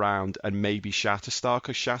stuck around, and maybe Shatterstar,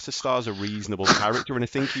 because Shatterstar's a reasonable character, and I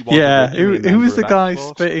think he was. Yeah, who was the guy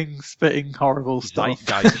spitting horrible stuff?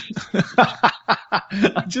 I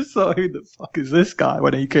just thought, who the fuck is this guy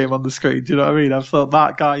when he came on the screen? Do you know what I mean? I thought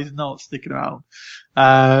that guy's not sticking around.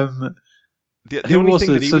 Who was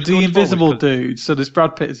it? So the Invisible dude. So there's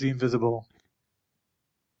Brad Pitt as the Invisible.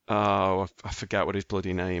 Oh, I forget what his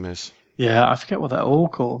bloody name is. Yeah, I forget what they're all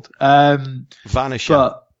called.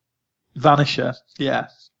 Vanisher. Vanisher, yeah.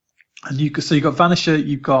 And you got Vanisher,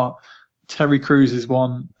 you've got Terry Crews'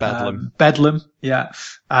 one. Bedlam. Yeah.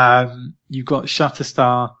 You've got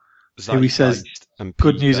Shatterstar, who he says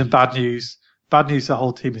good news and bad news. Bad news, the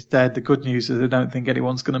whole team is dead. The good news is I don't think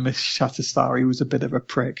anyone's going to miss Shatterstar. He was a bit of a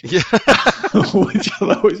prick. Yeah. Which I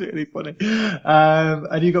thought was really funny.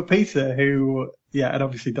 And you got Peter, who, and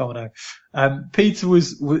obviously Domino. Peter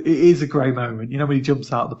it is a great moment. When he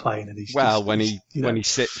jumps out of the plane and he's when he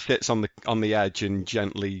sits on the edge and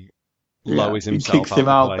gently lowers himself. He kicks him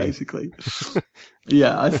out, basically.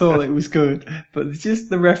 Yeah, I thought it was good. But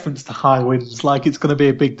just the reference to high winds, like it's going to be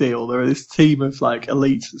a big deal. There are this team of like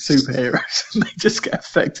elite superheroes and they just get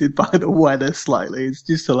affected by the weather slightly. It's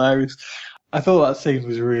just hilarious. I thought that scene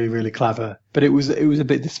was really, really clever, but it was a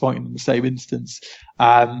bit disappointing in the same instance.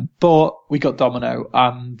 But we got Domino,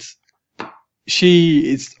 and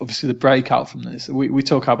she is obviously the breakout from this. We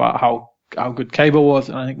talk about how good Cable was,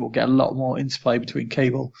 and I think we'll get a lot more interplay between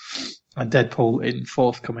Cable and Deadpool in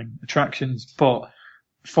forthcoming attractions. But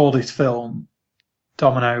for this film,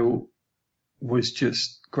 Domino was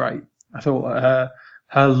just great. I thought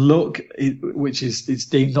her look, which is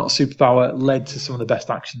deemed not a superpower, led to some of the best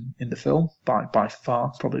action in the film by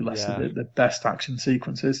far, probably less than the best action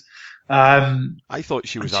sequences. I thought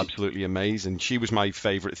she was absolutely amazing. She was my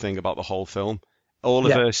favourite thing about the whole film. All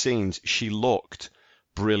of her scenes, she looked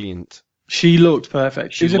brilliant. She looked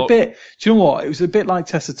perfect. Do you know what? It was a bit like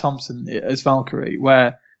Tessa Thompson as Valkyrie,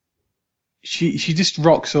 where she just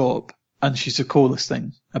rocks up and she's the coolest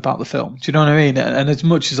thing about the film. Do you know what I mean? And as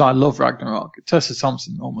much as I love Ragnarok, Tessa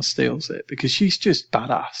Thompson almost steals it because she's just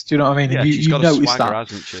badass. Do you know what I mean? Yeah, she's got a swagger,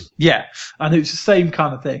 hasn't she? Yeah, and it's the same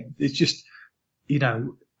kind of thing. It's just,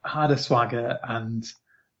 had a swagger and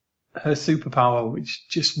her superpower, which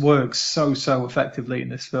just works so effectively in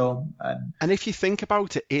this film. And if you think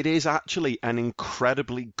about it, it is actually an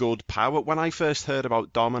incredibly good power. When I first heard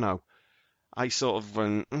about Domino, I sort of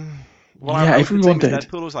went, everyone did.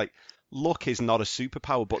 Deadpool was like, luck is not a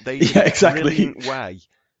superpower, but they in a brilliant way.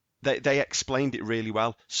 They explained it really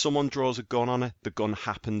well. Someone draws a gun on her, the gun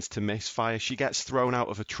happens to misfire. She gets thrown out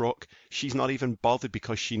of a truck. She's not even bothered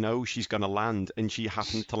because she knows she's going to land, and she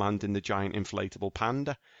happens to land in the giant inflatable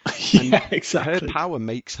panda. Exactly. Her power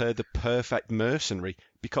makes her the perfect mercenary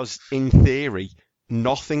because, in theory,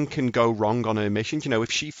 nothing can go wrong on her mission.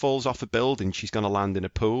 If she falls off a building, she's going to land in a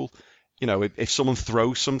pool. If someone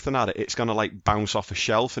throws something at it, it's going to bounce off a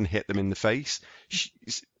shelf and hit them in the face.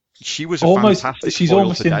 She was fantastic. She's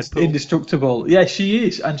almost indestructible. Yeah, she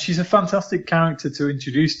is, and she's a fantastic character to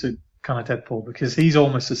introduce to kind of Deadpool because he's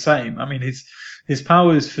almost the same. I mean, his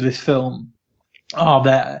powers for this film are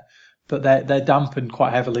there, but they're dampened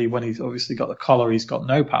quite heavily when he's obviously got the collar. He's got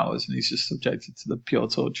no powers, and he's just subjected to the pure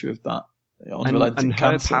torture of that. And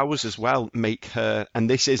her powers as well make her, and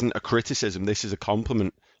this isn't a criticism, this is a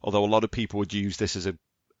compliment, although a lot of people would use this as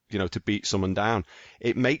to beat someone down.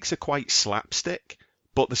 It makes her quite slapstick.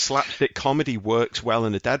 But the slapstick comedy works well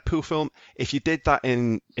in a Deadpool film. If you did that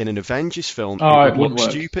in an Avengers film, it would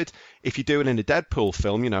look stupid. If you do it in a Deadpool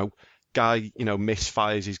film, guy,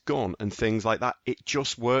 misfires his gun and things like that, it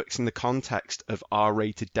just works in the context of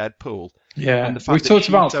R-rated Deadpool. Yeah, we've talked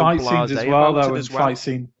about fight scenes as well, though, and fight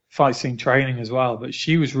scene fight scene training as well, but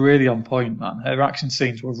she was really on point, man. Her action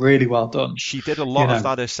scenes were really well done. She did a lot of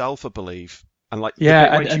that herself, I believe. And like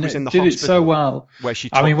when she was in the did hospital, it so well. Where she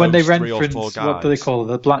took when they 3 or 4 reference, guys. what do they call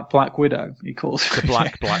her? The Black Widow, he calls her. The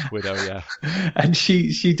Black Widow, yeah. And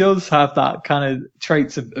she does have that kind of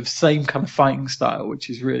traits of same kind of fighting style, which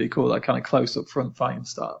is really cool, that kind of close up front fighting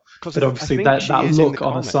style. But obviously that look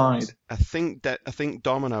on the side. I think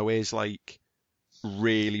Domino is like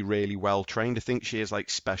really, really well trained. I think she is like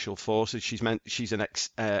special forces. She's an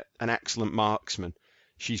excellent marksman.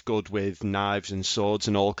 She's good with knives and swords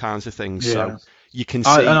and all kinds of things. Yeah. So you can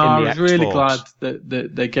see I was really glad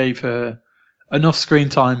that they gave her enough screen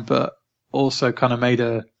time, but also kind of made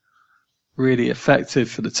her really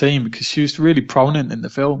effective for the team, because she was really prominent in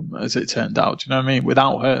the film, as it turned out. Do you know what I mean?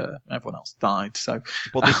 Without her, everyone else died. So,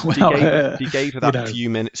 well, they gave her that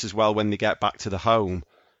few minutes as well when they get back to the home.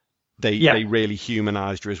 They really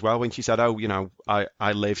humanised her as well when she said, "Oh,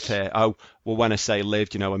 I lived here. Oh, well, when I say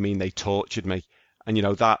lived, I mean they tortured me." And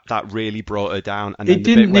that really brought her down. And it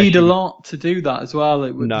didn't need a lot to do that as well.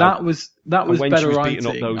 That was better writing.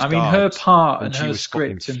 I mean, her part and her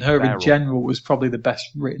script and her in general was probably the best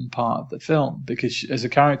written part of the film, because as a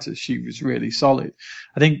character she was really solid.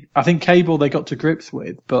 I think Cable they got to grips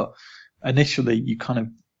with, but initially you kind of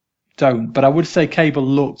don't. But I would say Cable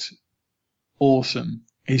looked awesome.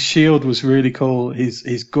 His shield was really cool.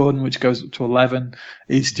 His gun, which goes up to 11,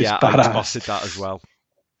 is just badass. I spotted that as well.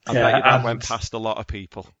 I bet you that went past a lot of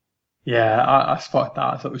people. Yeah, I spotted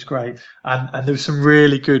that. I thought it was great. And there was some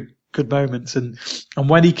really good moments. And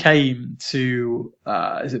when he came to,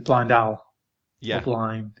 is it Blind Al? Yeah.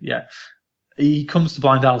 Blind, yeah. He comes to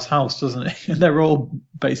Blind Al's house, doesn't he? And they're all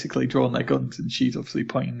basically drawing their guns, and she's obviously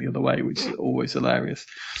pointing the other way, which is always hilarious.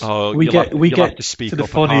 Oh, we get to the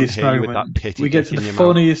funniest moment. We get to the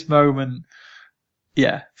funniest moment.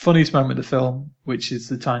 Yeah, funniest moment of the film, which is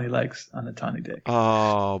the tiny legs and the tiny dick.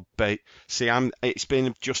 Oh, see, it's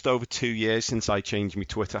been just over 2 years since I changed my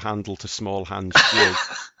Twitter handle to Small Hands Q,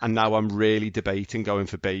 and now I'm really debating going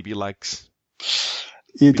for baby legs.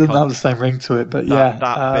 It doesn't have the same ring to it, but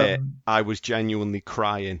that bit, I was genuinely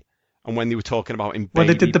crying. And when they were talking about him, when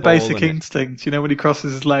they did the basic instinct, when he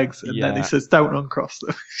crosses his legs and then he says, "Don't uncross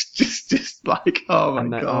them," it's just like, oh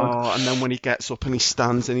my god! Oh, and then when he gets up and he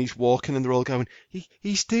stands and he's walking, and they're all going,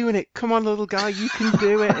 "He's doing it! Come on, little guy, you can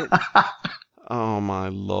do it!" Oh my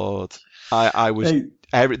lord! I was.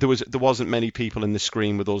 There wasn't many people in the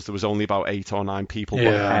screen with us. There was only about 8 or 9 people, but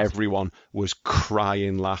everyone was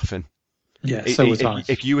crying, laughing. Yeah, so was I.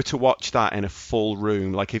 If you were to watch that in a full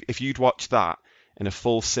room, like if you'd watch that in a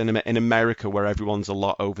full cinema in America, where everyone's a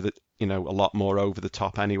lot more over the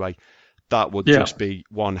top anyway, that would just be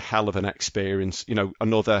one hell of an experience.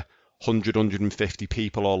 Another 150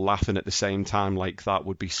 people all laughing at the same time, like that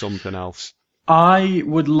would be something else. I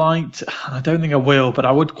would like to, I don't think I will, but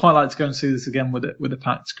I would quite like to go and see this again with a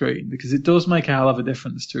packed screen, because it does make a hell of a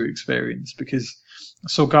difference to experience. Because I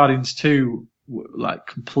saw Guardians 2 like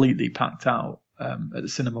completely packed out at the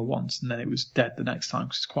cinema once, and then it was dead the next time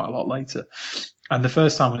because it's quite a lot later. And the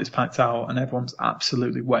first time when it's packed out and everyone's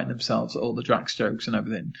absolutely wetting themselves at all the Drax jokes and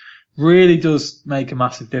everything, really does make a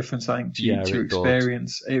massive difference, I think, to your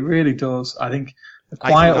experience. It really does. I think a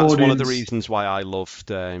quiet audience. That's one of the reasons why I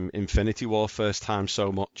loved Infinity War first time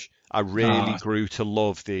so much. I really grew to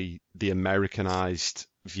love the Americanized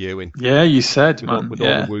viewing. Yeah, you said, with man. With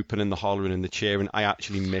all the whooping and the hollering and the cheering. I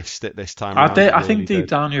actually missed it this time. I think deep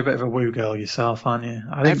down you're a bit of a woo girl yourself, aren't you?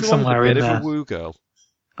 I think somewhere in there. Everyone's a bit of a woo girl.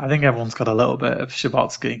 I think everyone's got a little bit of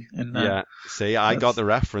Shabotsky in there. Yeah, see, I got the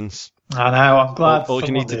reference. I know, I'm glad. All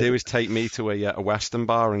you need to do is take me to a Western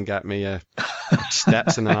bar and get me a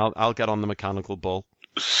steps, and then I'll get on the mechanical bull.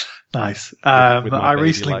 Nice. I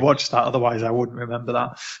recently watched that, otherwise I wouldn't remember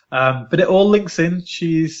that. But it all links in.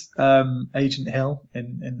 She's Agent Hill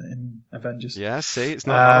in Avengers. Yeah, see, it's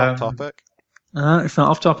not off topic. It's not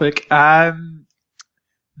off topic.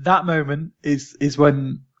 That moment is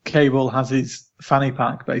when Cable has his fanny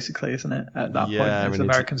pack, basically, isn't it? At that point, as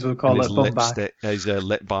Americans would call it, bum bag. His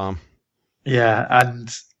lip balm. Yeah, and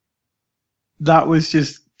that was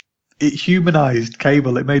just. It humanized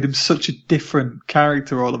Cable. It made him such a different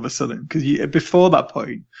character all of a sudden. Because before that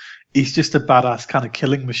point, he's just a badass kind of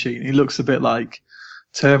killing machine. He looks a bit like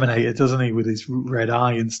Terminator, doesn't he, with his red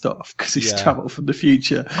eye and stuff? Because he's travelled from the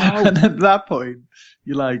future. Oh. And at that point,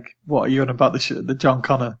 you're like, what are you on about the John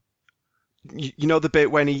Connor? You know the bit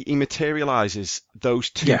when he materializes those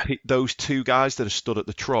two guys that are stood at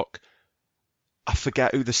the truck. I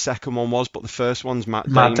forget who the second one was, but the first one's Matt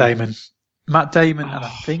Damon. Matt Damon, and I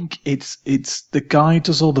think it's the guy who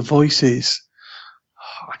does all the voices.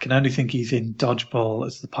 I can only think he's in Dodgeball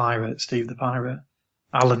as the pirate, Steve the Pirate.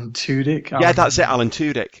 Alan Tudyk. Yeah, that's it, Alan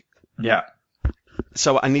Tudyk. Yeah.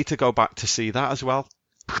 So I need to go back to see that as well.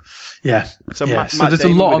 Yeah. So yeah. Matt There's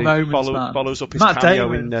Damon a lot of moments, follows up his Matt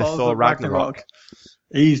cameo Damon in Thor Ragnarok.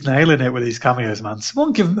 He's nailing it with his cameos, man.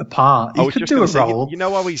 Someone give him a part. He could do a role. You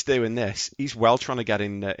know how he's doing this? He's well trying to get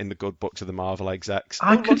in the good books of the Marvel execs.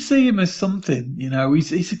 I could see him as something. You know,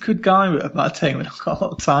 he's a good guy. Matt Damon. I've got a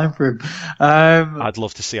lot of time for him. I'd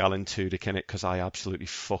love to see Alan Tudyk in it because I absolutely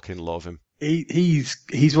fucking love him. He's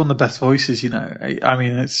one of the best voices, you know. I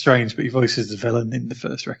mean, it's strange, but he voices the villain in the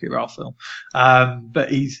first Wreck-It Ralph film. But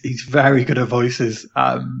he's very good at voices.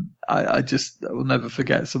 I will never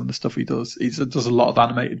forget some of the stuff he does. He does a lot of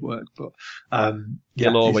animated work, but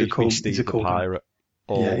he'll always be Steve the Pirate.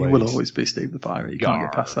 Always. Yeah, he will always be Steve the Pirate. You can't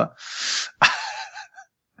get past that.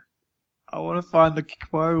 I want to find the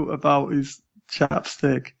quote about his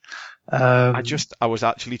chapstick. I was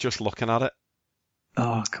actually just looking at it.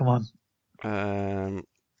 Oh, come on.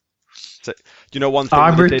 So, do you know one thing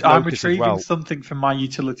I'm retrieving as well? Something from my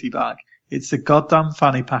utility bag. It's a goddamn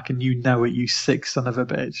fanny pack, and you know it, you sick son of a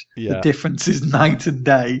bitch. Yeah. The difference is night and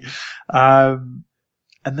day. And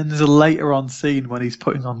then there's a later on scene when he's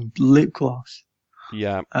putting on lip gloss.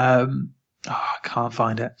 Yeah. I can't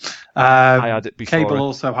find it. I had it before. Cable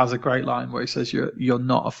also has a great line where he says, "You're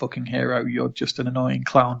not a fucking hero. You're just an annoying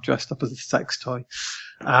clown dressed up as a sex toy,"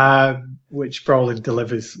 which Brolin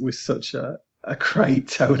delivers with such a great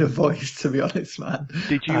tone of voice. To be honest, man.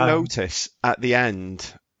 Did you notice at the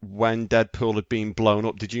end when Deadpool had been blown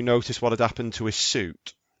up? Did you notice what had happened to his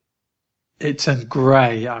suit? It turned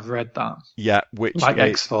grey. I've read that. Yeah, which like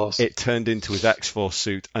X-Force. It turned into his X-Force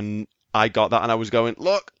suit, and I got that, and I was going,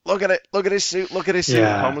 look at it, look at his suit, look at his suit.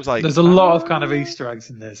 Yeah. Tom was like, there's a lot of kind of Easter eggs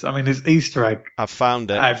in this. I mean, there's Easter egg. I've found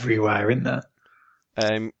it everywhere, isn't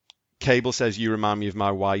there? Cable says, "You remind me of my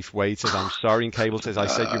wife." Wait, says, "I'm sorry." And Cable says, "I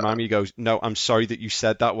said you remind me." He goes, "No, I'm sorry that you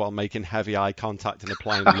said that while making heavy eye contact and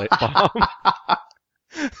applying lip balm."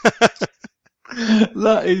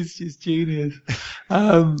 That is just genius.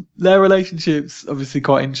 Their relationship's obviously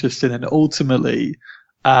quite interesting, and ultimately,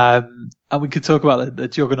 and we could talk about the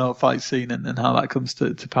Juggernaut fight scene and how that comes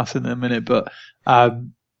to pass in a minute, but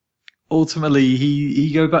ultimately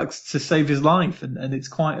he goes back to save his life, and it's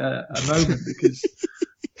quite a moment because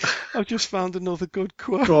I've just found another good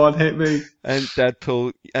quote. Go on, hit me. And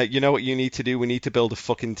Deadpool, you know what you need to do? We need to build a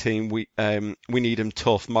fucking team. We need them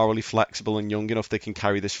tough, morally flexible, and young enough they can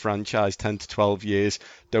carry this franchise 10 to 12 years.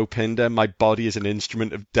 Dopinder, my body is an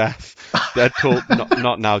instrument of death. Deadpool,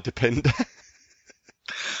 not now, Dopinder.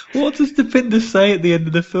 What does Dopinder say at the end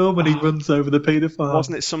of the film when he runs over the paedophile?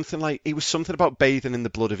 Wasn't it something like, it was something about bathing in the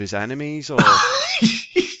blood of his enemies, or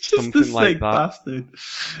he's just something a sick like that. bastard.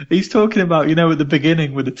 He's talking about, you know, at the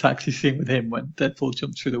beginning with the taxi scene with him when Deadpool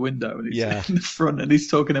jumps through the window and he's in the front, and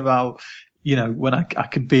he's talking about, you know, when I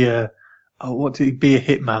could be be a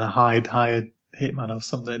hitman, a hired hitman or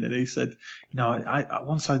something, and he said, you know, I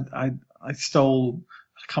once stole,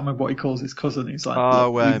 I can't remember what he calls his cousin. He's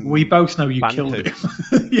like, we both know you killed him.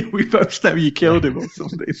 Yeah, we both know you killed him or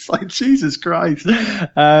something. It's like, Jesus Christ.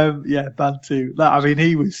 Bantu.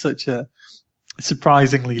 He was such a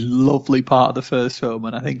surprisingly lovely part of the first film,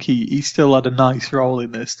 and I think he still had a nice role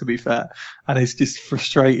in this, to be fair. And it's just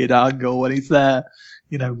frustrated angle when he's there,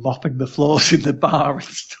 you know, mopping the floors in the bar and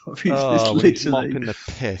stuff. He's just literally he's mopping the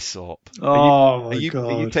piss up. God. Are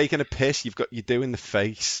you taking a piss? You're doing the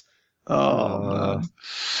face. Man.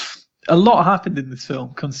 A lot happened in this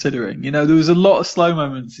film, considering, you know, there was a lot of slow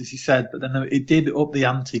moments, as you said, but then it did up the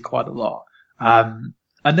ante quite a lot. And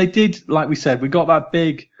they did, like we said, we got that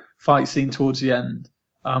big fight scene towards the end.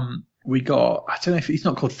 We got, I don't know if he's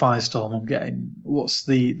not called Firestorm. I'm getting, what's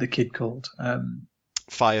the kid called?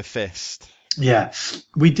 Fire Fist. Yeah,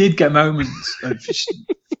 we did get moments of.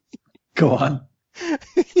 Go on.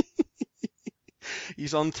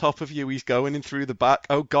 He's on top of you. He's going in through the back.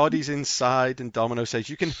 Oh, God, he's inside. And Domino says,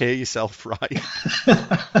 you can hear yourself right.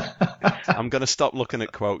 I'm going to stop looking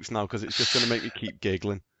at quotes now because it's just going to make me keep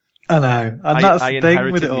giggling. I know. And that's the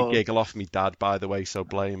thing with it all. I giggle off me dad, by the way, so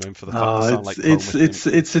blame him for the fact that I sound like Homer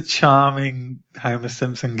Simpson. It's a charming Homer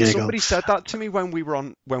Simpson giggle. Somebody said that to me when we were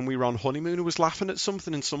on honeymoon, who was laughing at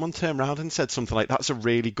something, and someone turned around and said something like, that's a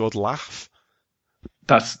really good laugh.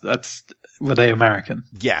 Were they American?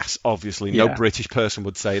 Yes, obviously. No British person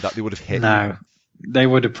would say that. They would have hit No, they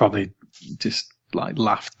would have probably just like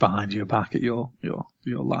laughed behind your back at your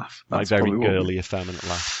laugh. My very girly, effeminate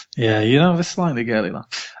laugh. Yeah, you have a slightly girly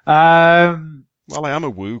laugh. Well, I am a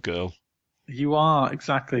woo girl. You are,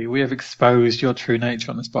 exactly. We have exposed your true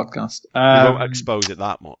nature on this podcast. We won't expose it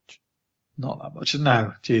that much. Not that much,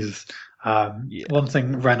 no, Jesus. One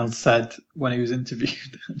thing Reynolds said when he was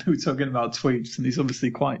interviewed, they were talking about tweets, and he's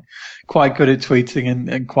obviously quite good at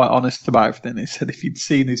tweeting and quite honest about everything. He said if he'd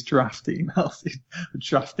seen his draft emails,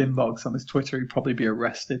 draft inbox on his Twitter, he'd probably be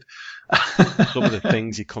arrested. Some of the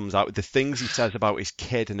things he comes out with, the things he says about his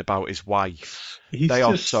kid and about his wife, they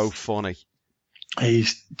are so funny.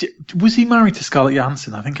 Was he married to Scarlett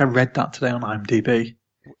Johansson? I think I read that today on IMDb.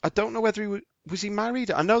 I don't know whether was he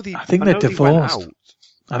married. I think they're divorced.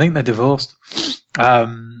 I think they're divorced,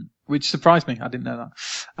 which surprised me. I didn't know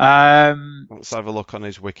that. Let's have a look on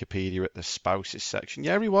his Wikipedia at the spouses section.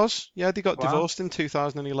 Yeah, he was. Yeah, they got divorced in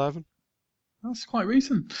 2011. That's quite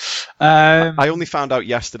recent. I only found out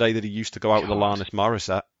yesterday that he used to go out with Alanis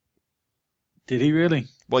Morissette. Did he really?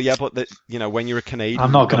 Well, yeah, but when you're a Canadian,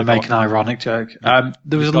 I'm not going to make an ironic joke.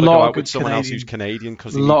 There was a lot of good someone else who's Canadian,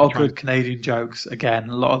 because a lot of good Canadian jokes. Again,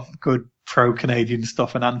 a lot of good pro-Canadian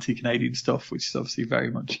stuff and anti-Canadian stuff, which is obviously very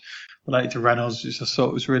much related to Reynolds, which I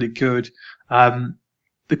thought was really good.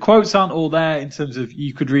 The quotes aren't all there in terms of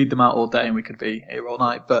you could read them out all day and we could be here all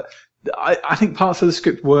night, but I think parts of the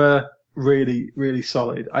script were really, really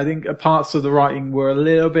solid. I think parts of the writing were a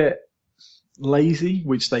little bit lazy,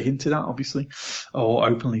 which they hinted at, obviously, or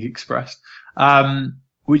openly expressed,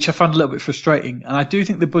 which I found a little bit frustrating. And I do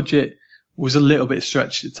think the budget was a little bit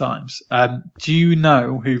stretched at times. Do you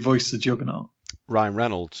know who voiced the Juggernaut? Ryan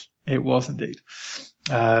Reynolds. It was indeed.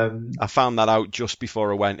 I found that out just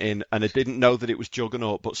before I went in, and I didn't know that it was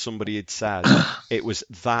Juggernaut, but somebody had said it was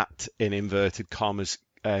that, in inverted commas,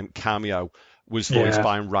 cameo was voiced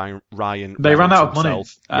by Ryan. They ran out of money.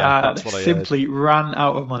 That's what I simply ran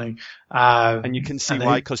out of money. And you can see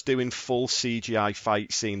why, because doing full CGI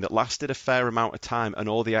fight scene that lasted a fair amount of time, and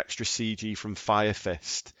all the extra CG from Fire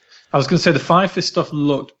Fist. I was going to say the Fire Fist stuff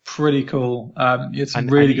looked pretty cool. You had some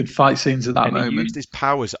really good fight scenes at that moment. He used his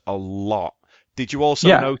powers a lot. Did you also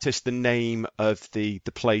notice the name of the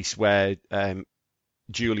place where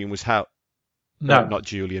Julian was held? No, not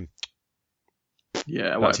Julian.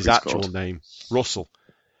 Yeah, what's his actual name? Russell.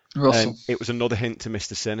 It was another hint to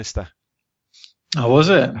Mr. Sinister. Oh, was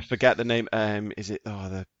it? I forget the name. Is it?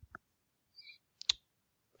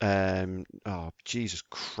 Jesus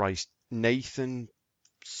Christ, Nathan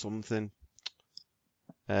something.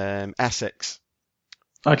 Essex.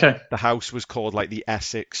 Okay. The house was called like the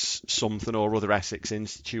Essex something or other, Essex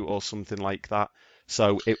Institute or something like that.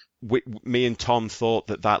 So me and Tom thought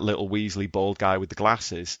that little Weasley bald guy with the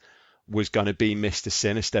glasses was going to be Mr.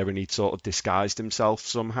 Sinister, and he'd sort of disguised himself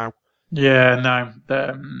somehow. Yeah,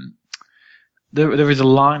 no. There is a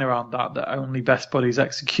line around that only best buddies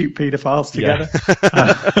execute paedophiles together,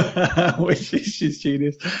 which is just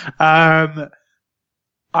genius.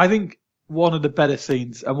 I think one of the better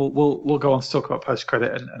scenes, and we'll go on to talk about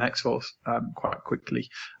post-credit and X-Force quite quickly,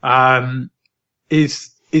 is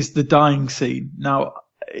the dying scene. Now,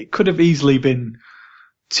 it could have easily been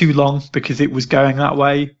too long because it was going that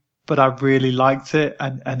way, but I really liked it,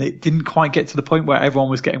 and it didn't quite get to the point where everyone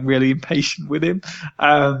was getting really impatient with him.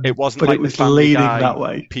 It wasn't, but like it was the Family leading Guy, that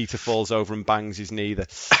way. Peter falls over and bangs his knee.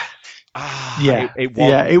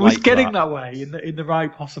 It was getting that way in the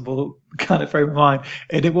right possible kind of frame of mind,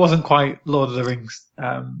 and it wasn't quite Lord of the Rings,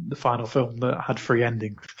 the final film that had 3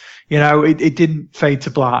 endings. It didn't fade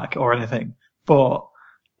to black or anything, but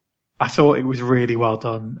I thought it was really well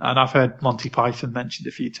done, and I've heard Monty Python mentioned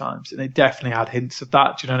a few times, and it definitely had hints of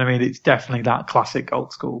that. Do you know what I mean? It's definitely that classic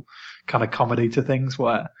old school kind of comedy to things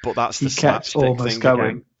where but that's the he kept slapstick almost thing going.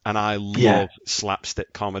 Again. And I love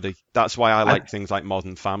slapstick comedy. That's why I like things like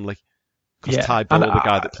Modern Family. Because Ty Burrell, the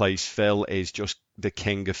guy that plays Phil, is just the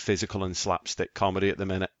king of physical and slapstick comedy at the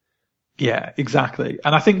minute. Yeah, exactly.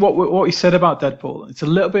 And I think what he said about Deadpool, it's a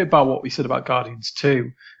little bit about what we said about Guardians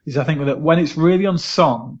 2, is I think that when it's really on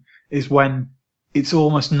song is when it's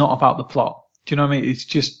almost not about the plot. Do you know what I mean? It's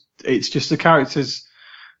just the characters,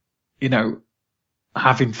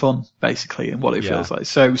 having fun, basically, and what it feels like.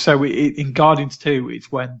 So in Guardians 2,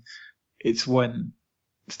 it's when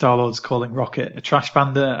Star-Lord's calling Rocket a trash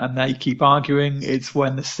panda and they keep arguing. It's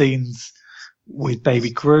when the scenes with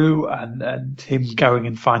Baby Gru and him going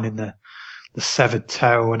and finding the severed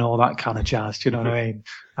toe and all that kind of jazz. Do you know what I mean?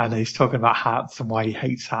 And he's talking about hats and why he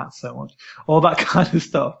hates hats so much. All that kind of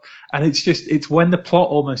stuff. And it's when the plot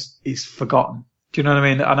almost is forgotten. Do you know what I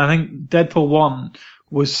mean? And I think Deadpool 1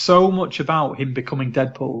 was so much about him becoming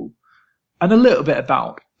Deadpool and a little bit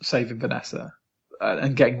about saving Vanessa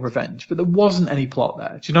and getting revenge, but there wasn't any plot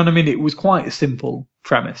there. Do you know what I mean? It was quite a simple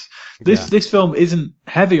premise. This film isn't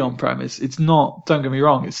heavy on premise. It's not, don't get me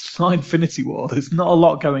wrong, it's not Infinity War. There's not a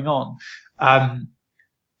lot going on.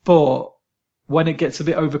 But when it gets a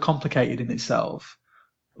bit overcomplicated in itself,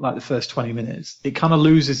 like the first 20 minutes, it kind of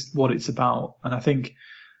loses what it's about. And I think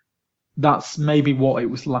that's maybe what it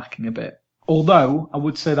was lacking a bit. Although I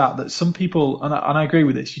would say that some people, and I agree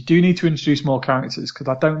with this, you do need to introduce more characters, because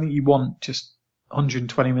I don't think you want just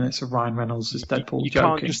 120 minutes of Ryan Reynolds as Deadpool You joking.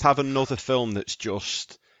 can't just have another film that's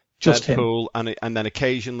just Deadpool, and then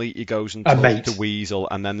occasionally he goes and talks to Weasel,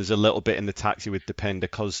 and then there's a little bit in the taxi with Dopinder,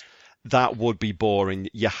 because that would be boring.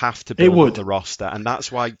 You have to build up the roster, and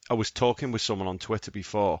that's why I was talking with someone on Twitter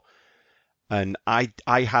before, and I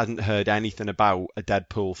hadn't heard anything about a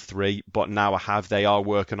Deadpool 3, but now I have. They are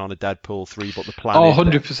working on a Deadpool 3, but the plan is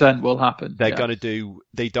 100% will happen. They're going to do.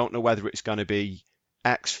 They don't know whether it's going to be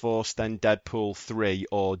X-Force, then Deadpool 3,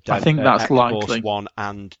 or I think that's X-Force likely. 1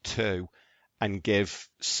 and 2, and give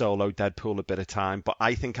solo Deadpool a bit of time. But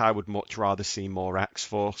I think I would much rather see more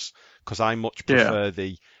X-Force, because I much prefer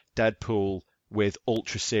the Deadpool with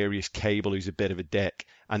ultra serious Cable, who's a bit of a dick,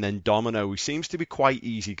 and then Domino, who seems to be quite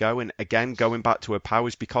easygoing. Again, going back to her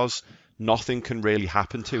powers, because nothing can really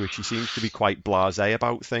happen to her. She seems to be quite blasé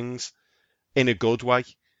about things, in a good way.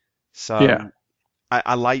 So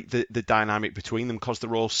I like the dynamic between them, because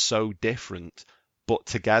they're all so different, but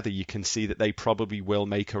together you can see that they probably will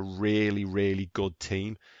make a really, really good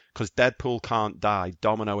team. Because Deadpool can't die,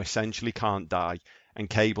 Domino essentially can't die, and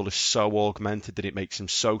Cable is so augmented that it makes him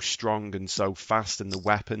so strong and so fast, and the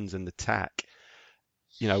weapons and the tech,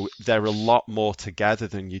 you know, they're a lot more together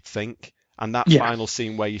than you'd think. And that final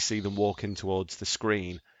scene where you see them walking towards the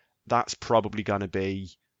screen, that's probably going to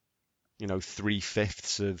be, you know,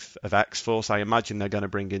 3/5 of X-Force. I imagine they're going to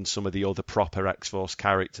bring in some of the other proper X-Force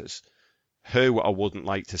characters. Who, I wouldn't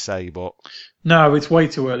like to say, but... No, it's way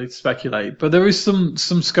too early to speculate. But there is some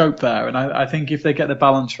scope there, and I think if they get the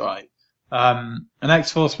balance right, an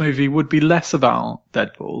X-Force movie would be less about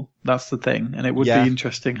Deadpool. That's the thing. And it would be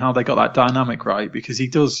interesting how they got that dynamic right, because he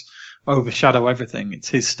does overshadow everything. It's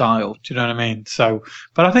his style. Do you know what I mean? So,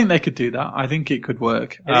 but I think they could do that. I think it could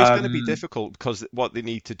work. It is going to be difficult, because what they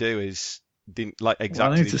need to do is... they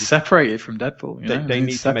need to separate it from Deadpool. They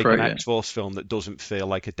need to make an X-Force film that doesn't feel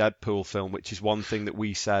like a Deadpool film, which is one thing that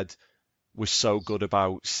we said was so good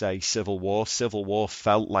about, say, Civil War. Civil War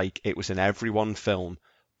felt like it was an everyone film,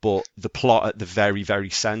 but the plot at the very, very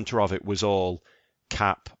centre of it was all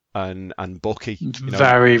Cap and Bucky. You know,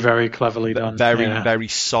 very, very cleverly done. Very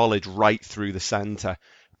solid right through the centre.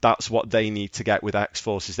 That's what they need to get with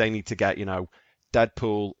X-Force, is they need to get, you know,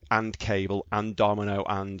 Deadpool and Cable and Domino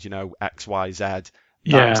and, you know, XYZ.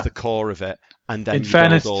 That's the core of it. And then, in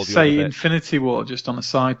fairness, all the say Infinity War, just on a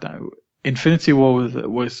side note, Infinity War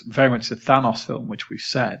was very much a Thanos film, which we've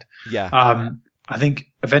said. Yeah. I think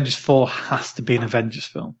Avengers 4 has to be an Avengers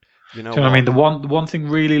film. You know what I mean? The one thing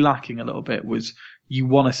really lacking a little bit was, you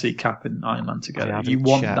want to see Cap and Iron Man together. You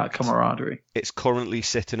want that camaraderie. It's currently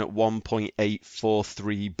sitting at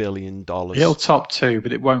 $1.843 billion. It'll top 2,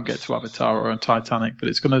 but it won't get to Avatar or Titanic, but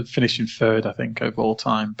it's going to finish in 3rd, I think, of all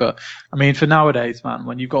time. But, I mean, for nowadays, man,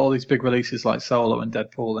 when you've got all these big releases like Solo and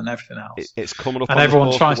Deadpool and everything else, it's coming up, and on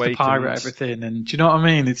everyone tries to pirate everything, and do you know what I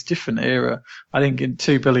mean? It's a different era. I think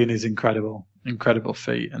 $2 billion is incredible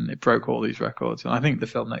feat, and it broke all these records. And I think the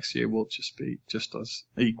film next year will just be just as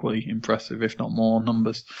equally impressive, if not more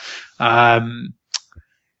numbers. What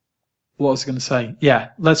was I going to say? Yeah,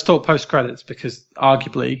 let's talk post credits, because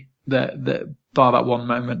arguably, bar that one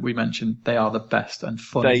moment we mentioned, they are the best and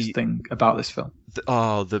funniest thing about this film.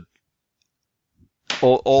 All the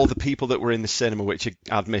people that were in the cinema, which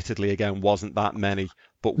admittedly again wasn't that many,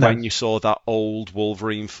 but when you saw that old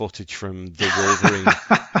Wolverine footage from the Wolverine,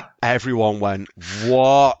 everyone went,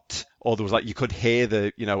 "What?" Or there was like, you could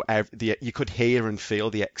hear you could hear and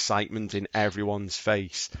feel the excitement in everyone's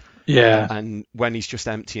face. Yeah. And when he's just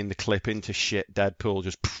emptying the clip into shit, Deadpool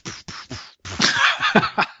just.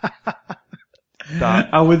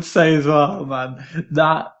 I would say as well, man,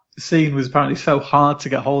 that scene was apparently so hard to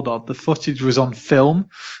get hold of. The footage was on film,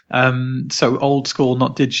 so old school,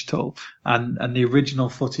 not digital, and the original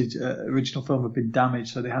footage, original film had been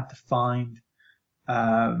damaged, so they had to find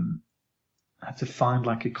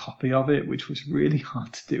like a copy of it, which was really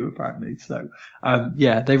hard to do apparently. So,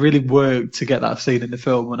 they really worked to get that scene in the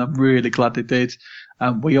film, and I'm really glad they did.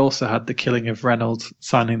 We also had the killing of Reynolds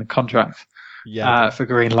signing the contract for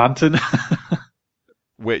Green Lantern.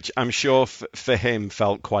 Which I'm sure for him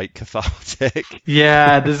felt quite cathartic.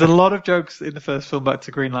 Yeah, there's a lot of jokes in the first film back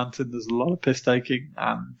to Green Lantern. There's a lot of piss taking,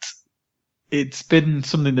 and it's been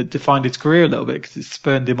something that defined his career a little bit, because it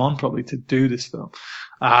spurred him on probably to do this film.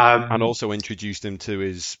 And also introduced him to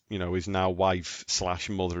his now wife /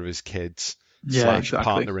 mother of his kids /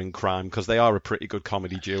 partner in crime, because they are a pretty good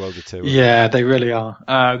comedy duo, the two. Yeah, they really are.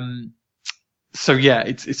 So yeah,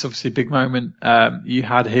 it's obviously a big moment. You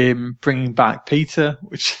had him bringing back Peter,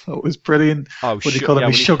 which I thought was brilliant. Oh, what do you call him?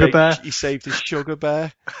 His sugar bear. He saved his sugar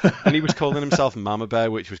bear, and he was calling himself Mama Bear,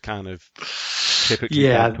 which was kind of typically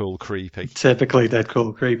Deadpool creepy. Typically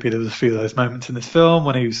Deadpool creepy. There was a few of those moments in this film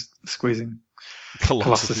when he was squeezing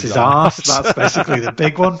Colossus's ass. That's basically the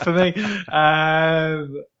big one for me.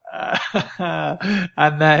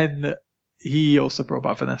 And then he also brought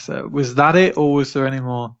back Vanessa. Was that it, or was there any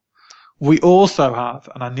more? We also have,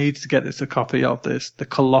 and I need to get this a copy of this, the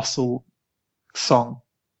Colossal song.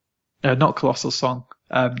 Not Colossal song,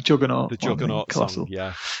 Juggernaut. The Juggernaut song,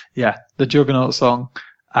 yeah. Yeah, the Juggernaut song.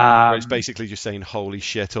 It's basically just saying holy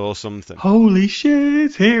shit or something. Holy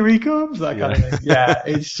shit, here he comes, that kind of thing. Yeah,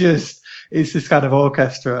 it's this kind of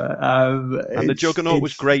orchestra. And the Juggernaut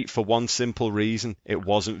was great for one simple reason. It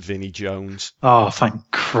wasn't Vinnie Jones. Oh, thank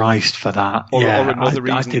Christ for that. Or another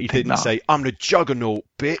reason he didn't say, I'm the Juggernaut,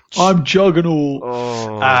 bitch. I'm Juggernaut.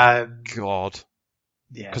 Oh, God.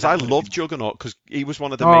 Yeah, because I love Juggernaut, because he was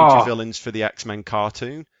one of the major villains for the X-Men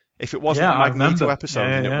cartoon. If it wasn't a Magneto episode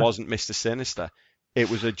and it wasn't Mr. Sinister, it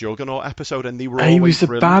was a Juggernaut episode, and they were always He was a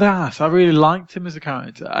brilliant. badass. I really liked him as a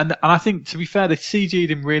character, and I think, to be fair, they CG'd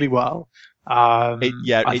him really well.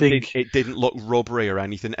 It didn't look rubbery or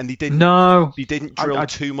anything, and they didn't drill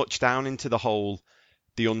too much down into the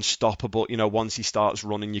unstoppable. You know, once he starts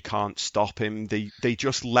running, you can't stop him. They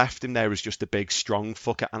just left him there as just a big strong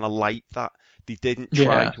fucker, and I like that. They didn't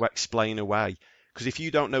try to explain away, because if you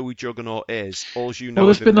don't know who Juggernaut is, all you know.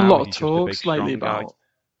 Well, there's been a lot of talks lately about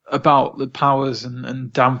the powers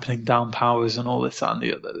and dampening down powers and all this and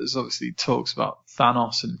the other. There's obviously talks about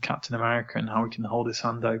Thanos and Captain America and how he can hold his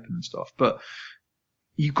hand open and stuff. But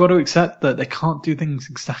you've got to accept that they can't do things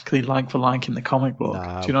exactly like for like in the comic book.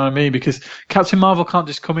 No. Do you know what I mean? Because Captain Marvel can't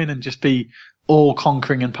just come in and just be all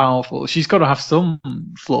conquering and powerful. She's got to have some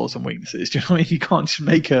flaws and weaknesses. Do you know what I mean? You can't just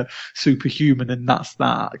make her superhuman and that's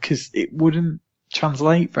that, because it wouldn't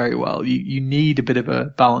translate very well. You need a bit of a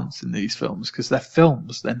balance in these films, because they're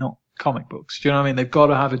films, they're not comic books. Do you know what I mean? They've got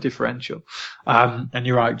to have a differential. And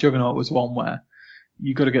you're right, Juggernaut was one where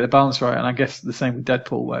you got to get the balance right. And I guess the same with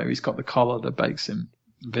Deadpool, where he's got the collar that makes him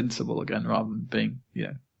invincible again, rather than being,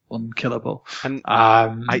 unkillable. And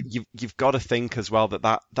you've got to think as well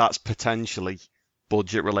that's potentially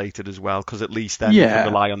budget related as well, because at least then you can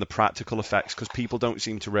rely on the practical effects, because people don't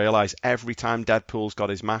seem to realise every time Deadpool's got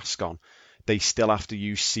his mask on, they still have to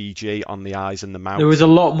use CG on the eyes and the mouth. There was a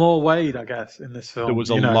lot more Wade, I guess, in this film. There was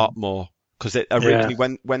a lot more, because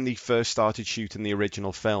originally when they first started shooting the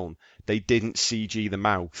original film, they didn't CG the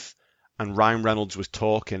mouth, and Ryan Reynolds was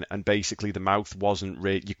talking, and basically the mouth wasn't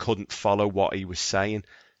you couldn't follow what he was saying.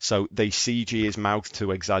 So they CG his mouth to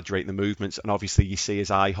exaggerate the movements, and obviously you see his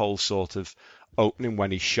eye hole sort of opening when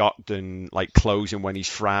he's shocked and like closing when he's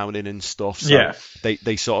frowning and stuff. So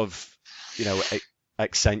they sort of,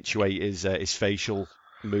 accentuate his facial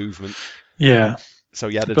movement. Yeah. So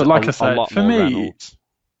there's but like I said, a lot more Reynolds.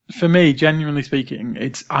 For me, genuinely speaking,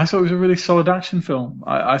 I thought it was a really solid action film.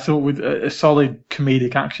 I thought with a solid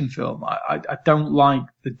comedic action film. I don't like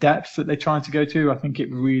the depth that they tried to go to. I think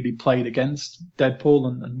it really played against Deadpool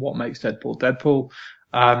and what makes Deadpool Deadpool.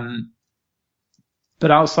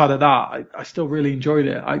 But outside of that, I still really enjoyed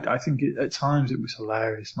it. I think at times it was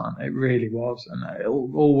hilarious, man. It really was, and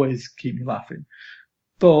it'll always keep me laughing.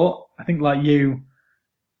 But I think, like you,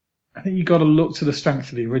 I think you got to look to the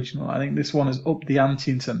strength of the original. I think this one has upped the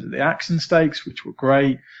ante in terms of the action stakes, which were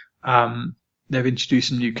great. They've introduced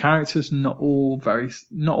some new characters, not all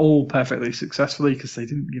perfectly successfully, because they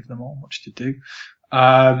didn't give them all much to do.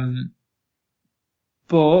 But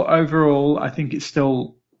overall, I think it's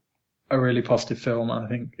still a really positive film, and I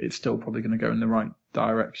think it's still probably going to go in the right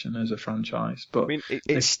direction as a franchise. But I mean,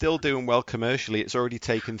 it's still doing well commercially. It's already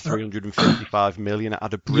taken 355 million. It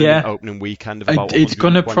had a brilliant opening weekend of about it's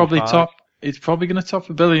going to probably top. It's probably going to top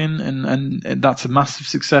 $1 billion, and that's a massive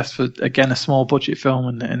success for, again, a small budget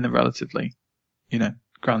film in the relatively,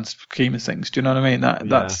 grand scheme of things. Do you know what I mean?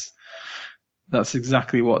 That's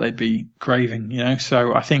exactly what they'd be craving.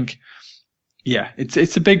 So I think. Yeah,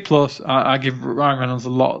 it's a big plus. I give Ryan Reynolds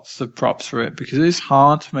lots of props for it, because it's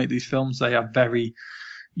hard to make these films. They are very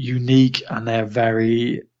unique and they're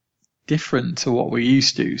very different to what we're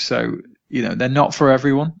used to. So, they're not for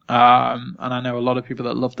everyone. And I know a lot of people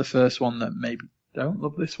that love the first one that maybe don't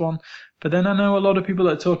love this one. But then I know a lot of people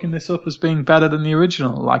that are talking this up as being better than the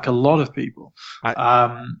original, like a lot of people.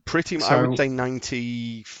 I would say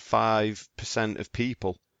 95% of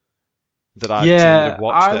people that I've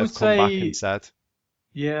watched that have come back and said.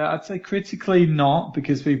 Yeah, I'd say critically not,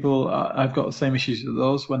 because people have got the same issues with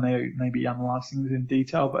those when they maybe analyse things in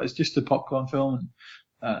detail, but it's just a popcorn film,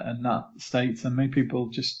 and that states, and many people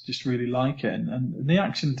just really like it. And the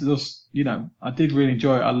action does, I did really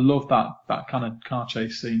enjoy it. I love that kind of car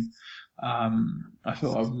chase scene. I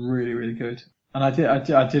thought it was really, really good. And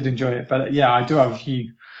I did enjoy it. But yeah, I do have a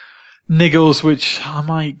few niggles which I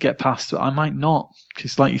might get past, but I might not.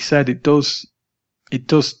 Because like you said, it does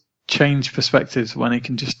change perspectives when it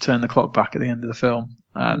can just turn the clock back at the end of the film.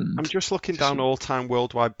 And I'm just looking down all-time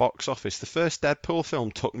worldwide box office. The first Deadpool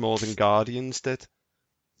film took more than Guardians did.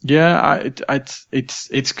 Yeah, it's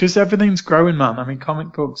because everything's growing, man. I mean,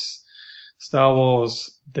 comic books, Star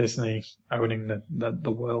Wars, Disney owning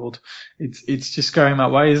the world. It's just going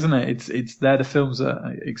that way, isn't it? They're the films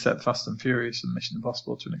that, except Fast and Furious and Mission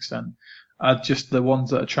Impossible to an extent, are just the ones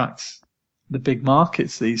that attract the big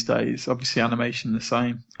markets these days. Obviously, animation the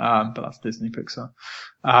same, but that's Disney Pixar.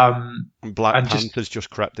 And Black Panther's just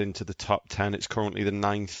crept into the top 10. It's currently the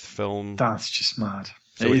 9th film. That's just mad.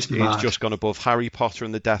 So it's just gone above Harry Potter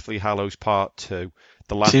and the Deathly Hallows Part 2,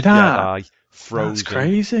 The Last Jedi, Frozen, that's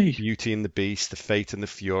crazy. Beauty and the Beast, The Fate and the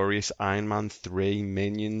Furious, Iron Man 3,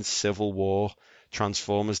 Minions, Civil War,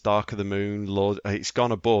 Transformers, Dark of the Moon, Lord. It's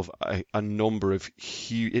gone above a number of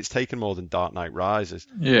huge. It's taken more than Dark Knight Rises.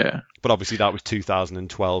 Yeah. But obviously that was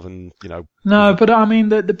 2012, and No, but I mean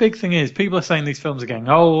the big thing is people are saying these films are getting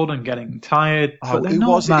old and getting tired. But they're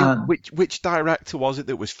not, man. Which director was it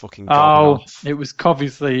that was fucking? Off? It was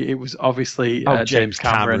obviously James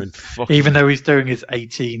Cameron. Even though he's doing his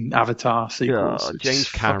 18 Avatar sequels.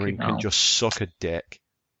 James Cameron can just suck a dick.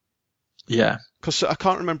 Yeah. Because I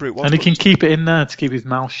can't remember it was. And he can keep it in there to keep his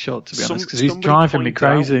mouth shut, to be honest, because he's driving me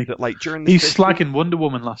crazy. That, he's slagging Wonder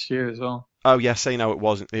Woman last year as well. Oh yeah, saying how it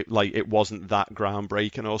wasn't that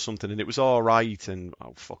groundbreaking or something, and it was all right. And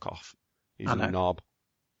fuck off, he's a knob.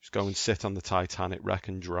 Just go and sit on the Titanic wreck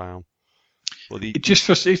and drown.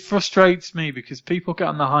 It frustrates me because people get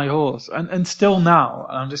on the high horse, and still now,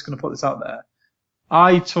 and I'm just going to put this out there.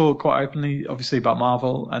 I talk quite openly, obviously, about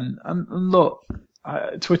Marvel, and look.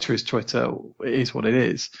 Twitter is Twitter. It is what it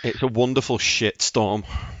is. It's a wonderful shitstorm.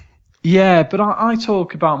 Yeah, but I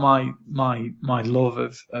talk about my love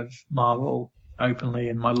of Marvel openly,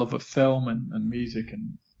 and my love of film and music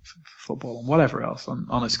and football and whatever else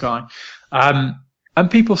on a Sky. And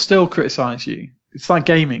people still criticize you. It's like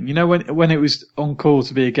gaming. You know, when it was uncool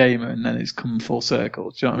to be a gamer, and then it's come full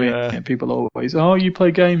circle. Do you know what I mean? Yeah, people always, you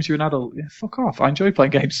play games, you're an adult. Yeah, fuck off. I enjoy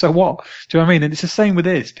playing games. So what? Do you know what I mean? And it's the same with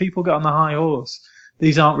this. People get on the high horse.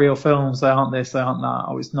 These aren't real films. They aren't this. They aren't that.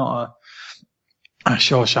 Oh, it's not a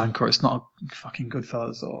Shawshank, or it's not a fucking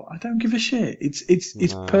Goodfellas, or I don't give a shit. It's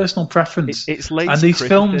personal preference. It's lazy and these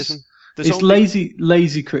criticism. Films,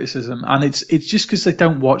 lazy criticism, and it's just because they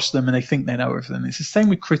don't watch them and they think they know everything. It's the same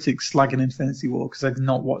with critics slagging Infinity War because they've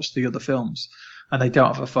not watched the other films and they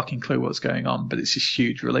don't have a fucking clue what's going on. But it's this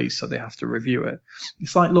huge release, so they have to review it.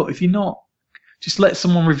 It's like, look, if you're not. Just let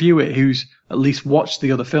someone review it who's at least watched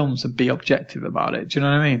the other films and be objective about it. Do you know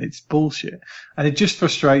what I mean? It's bullshit. And it just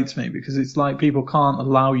frustrates me because it's like people can't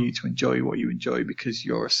allow you to enjoy what you enjoy because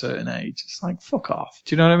you're a certain age. It's like, fuck off.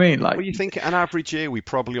 Do you know what I mean? Like, well, you think an average year we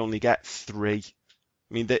probably only get 3. I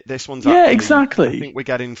mean, this one's exactly. I think we're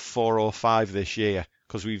getting 4 or 5 this year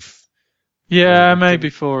because we've. Yeah, maybe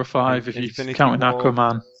 4 or 5 if you're counting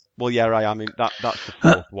Aquaman. Well, yeah, right. I mean, that's the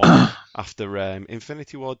 4th one after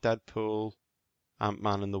Infinity War, Deadpool,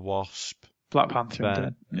 Ant-Man and the Wasp, Black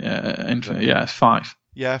Panther, it's 5.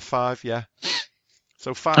 Yeah, 5. Yeah.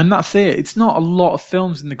 So 5. And that's it. It's not a lot of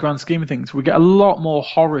films in the grand scheme of things. We get a lot more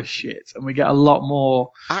horror shit, and we get a lot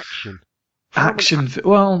more action. Action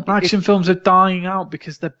films are dying out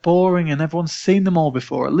because they're boring and everyone's seen them all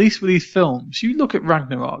before. At least with these films, you look at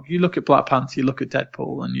Ragnarok, you look at Black Panther, you look at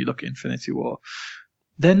Deadpool, and you look at Infinity War.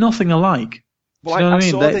 They're nothing alike. Well, do you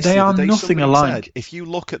know what I mean? They are nothing alike. Said, if you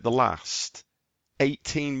look at the last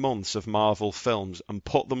 18 months of Marvel films and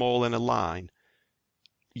put them all in a line,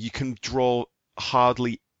 you can draw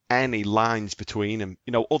hardly any lines between them,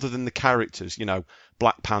 other than the characters.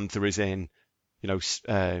 Black Panther is in,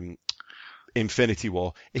 Infinity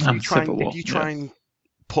War. If you try and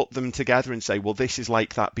put them together and say, well, this is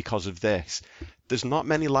like that because of this, there's not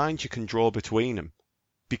many lines you can draw between them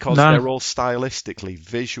because they're all stylistically,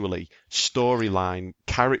 visually, storyline,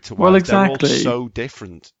 character-wise, they're all so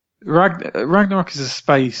different. Ragnarok is a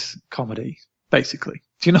space comedy, basically.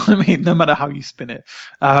 Do you know what I mean? No matter how you spin it.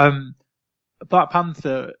 Black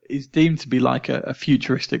Panther is deemed to be like a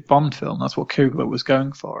futuristic Bond film. That's what Coogler was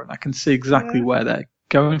going for, and I can see exactly where they're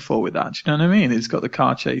going for with that. Do you know what I mean? It's got the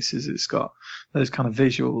car chases, it's got those kind of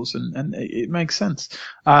visuals, and it makes sense.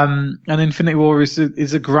 And Infinity War is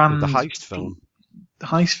a grand the heist film.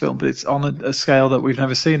 heist film, but it's on a scale that we've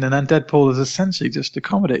never seen. And then Deadpool is essentially just a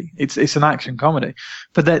comedy. It's an action comedy,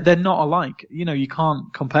 but they're not alike. You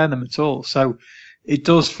can't compare them at all. So it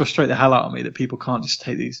does frustrate the hell out of me that people can't just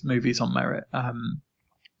take these movies on merit.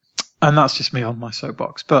 And that's just me on my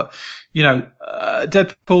soapbox. But,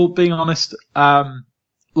 Deadpool, being honest,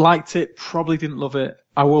 liked it, probably didn't love it.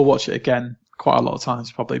 I will watch it again quite a lot of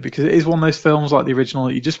times, probably, because it is one of those films like the original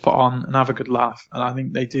that you just put on and have a good laugh. And I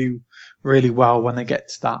think they do really well when they get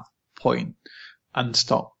to that point and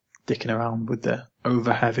stop dicking around with the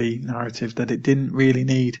over-heavy narrative that it didn't really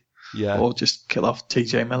need. Yeah. Or just kill off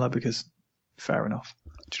TJ Miller, because fair enough.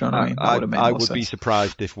 Do you know what I mean? I would be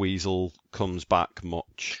surprised if Weasel comes back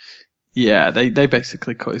much. Yeah, they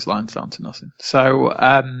basically cut his lines down to nothing. So,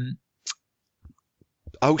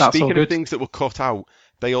 speaking of things that were cut out,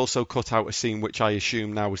 they also cut out a scene which I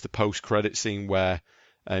assume now is the post-credit scene where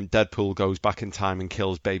Deadpool goes back in time and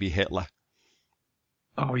kills baby Hitler.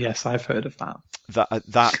 Oh yes, I've heard of that.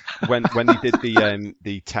 That when they did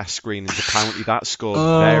the test screenings, apparently that scored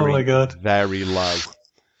very low.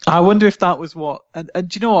 I wonder if that was what. And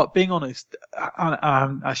do you know what? Being honest,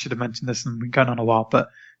 I should have mentioned this, and we've been going on a while, but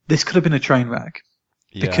this could have been a train wreck,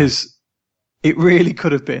 because it really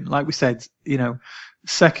could have been. Like we said,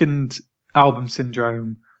 second album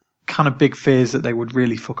syndrome, kind of big fears that they would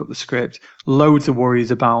really fuck up the script, loads of worries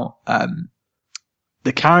about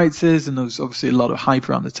the characters, and there was obviously a lot of hype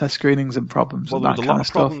around the test screenings and problems. Well, there was a lot of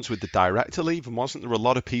problems with the director leaving, wasn't there? A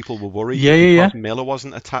lot of people were worried because Miller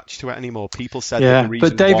wasn't attached to it anymore. People said that the reason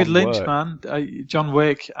but David Lynch, man, John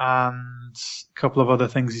Wick and a couple of other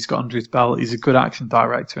things he's got under his belt. He's a good action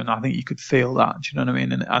director, and I think you could feel that. Do you know what I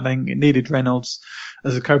mean? And I think it needed Reynolds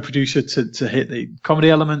as a co-producer to hit the comedy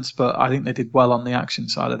elements, but I think they did well on the action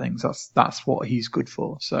side of things. That's what he's good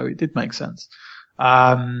for. So it did make sense.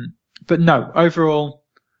 But no, overall,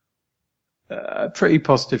 pretty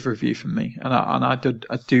positive review from me, and I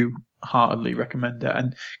do heartily recommend it.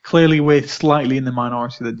 And clearly, we're slightly in the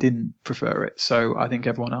minority that didn't prefer it, so I think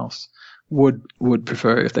everyone else would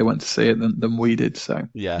prefer it if they went to see it than we did. So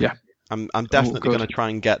yeah. I'm definitely going to try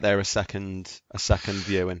and get there a second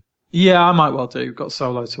viewing. Yeah, I might well do. Got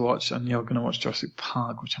Solo to watch, and you're going to watch Jurassic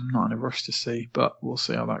Park, which I'm not in a rush to see, but we'll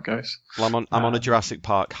see how that goes. Well, I'm on a Jurassic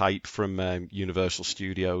Park hype from Universal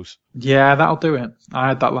Studios. Yeah, that'll do it. I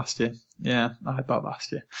had that last year. Yeah, I had that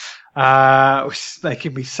last year. Which is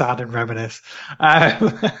making me sad and reminisce.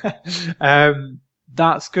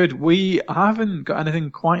 That's good. We haven't got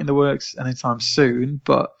anything quite in the works anytime soon,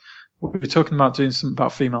 but we're talking about doing something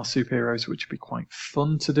about female superheroes, which would be quite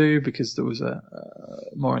fun to do, because there was a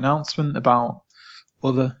more announcement about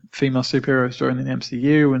other female superheroes joining the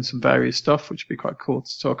MCU and some various stuff, which would be quite cool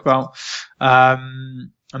to talk about.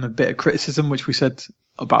 And a bit of criticism, which we said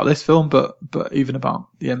about this film, but even about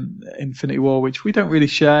the Infinity War, which we don't really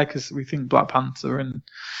share because we think Black Panther and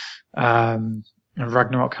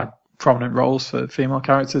Ragnarok had prominent roles for female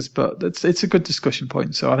characters, but it's a good discussion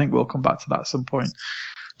point. So I think we'll come back to that at some point.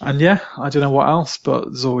 And yeah, I don't know what else, but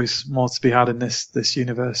there's always more to be had in this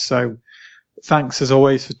universe. So thanks as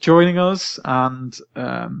always for joining us and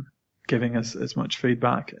giving us as much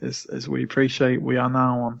feedback as we appreciate. We are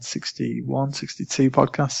now on 61, 62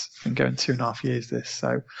 podcasts. It's been going 2.5 years this.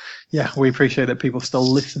 So yeah, we appreciate that people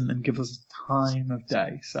still listen and give us time of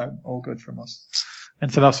day. So all good from us.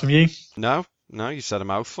 Anything else from you? No, you said a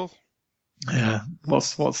mouthful. Yeah.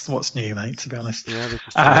 What's new, mate, to be honest? Yeah, this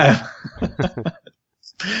is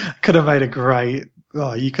could have made you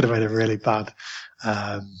could have made a really bad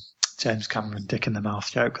James Cameron dick in the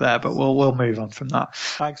mouth joke there, but we'll move on from that.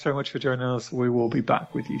 Thanks very much for joining us. We will be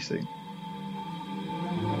back with you soon.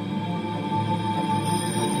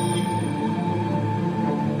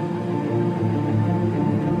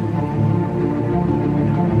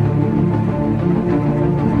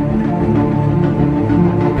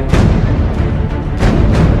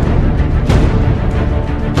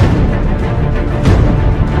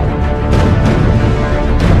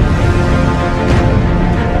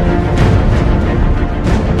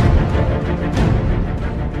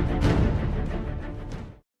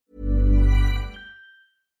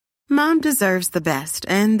 Mom deserves the best,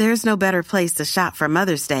 and there's no better place to shop for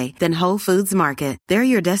Mother's Day than Whole Foods Market. They're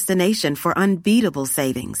your destination for unbeatable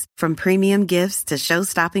savings, from premium gifts to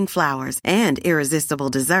show-stopping flowers and irresistible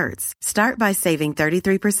desserts. Start by saving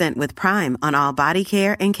 33% with Prime on all body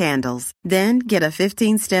care and candles. Then get a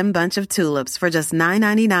 15-stem bunch of tulips for just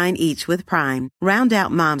 $9.99 each with Prime. Round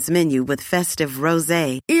out Mom's menu with festive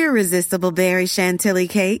rosé, irresistible berry chantilly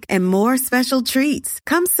cake, and more special treats.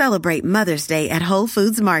 Come celebrate Mother's Day at Whole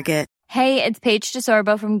Foods Market. Hey, it's Paige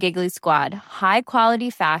DeSorbo from Giggly Squad. High quality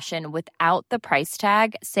fashion without the price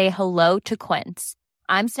tag. Say hello to Quince.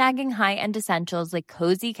 I'm snagging high-end essentials like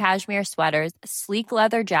cozy cashmere sweaters, sleek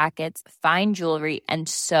leather jackets, fine jewelry, and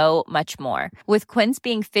so much more. With Quince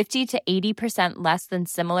being 50 to 80% less than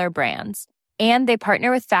similar brands. And they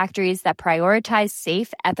partner with factories that prioritize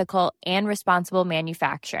safe, ethical, and responsible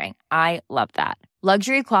manufacturing. I love that.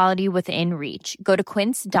 Luxury quality within reach. Go to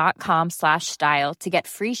quince.com/style to get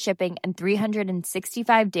free shipping and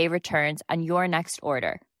 365-day returns on your next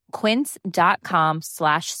order.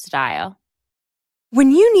 Quince.com/style.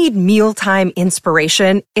 When you need mealtime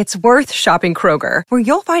inspiration, it's worth shopping Kroger, where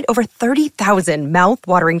you'll find over 30,000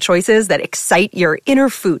 mouth-watering choices that excite your inner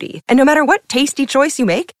foodie. And no matter what tasty choice you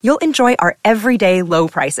make, you'll enjoy our everyday low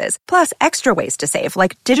prices, plus extra ways to save,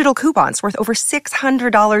 like digital coupons worth over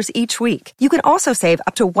 $600 each week. You can also save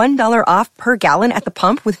up to $1 off per gallon at the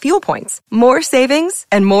pump with fuel points. More savings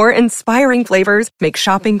and more inspiring flavors make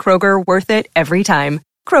shopping Kroger worth it every time.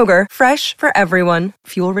 Kroger, fresh for everyone.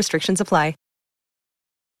 Fuel restrictions apply.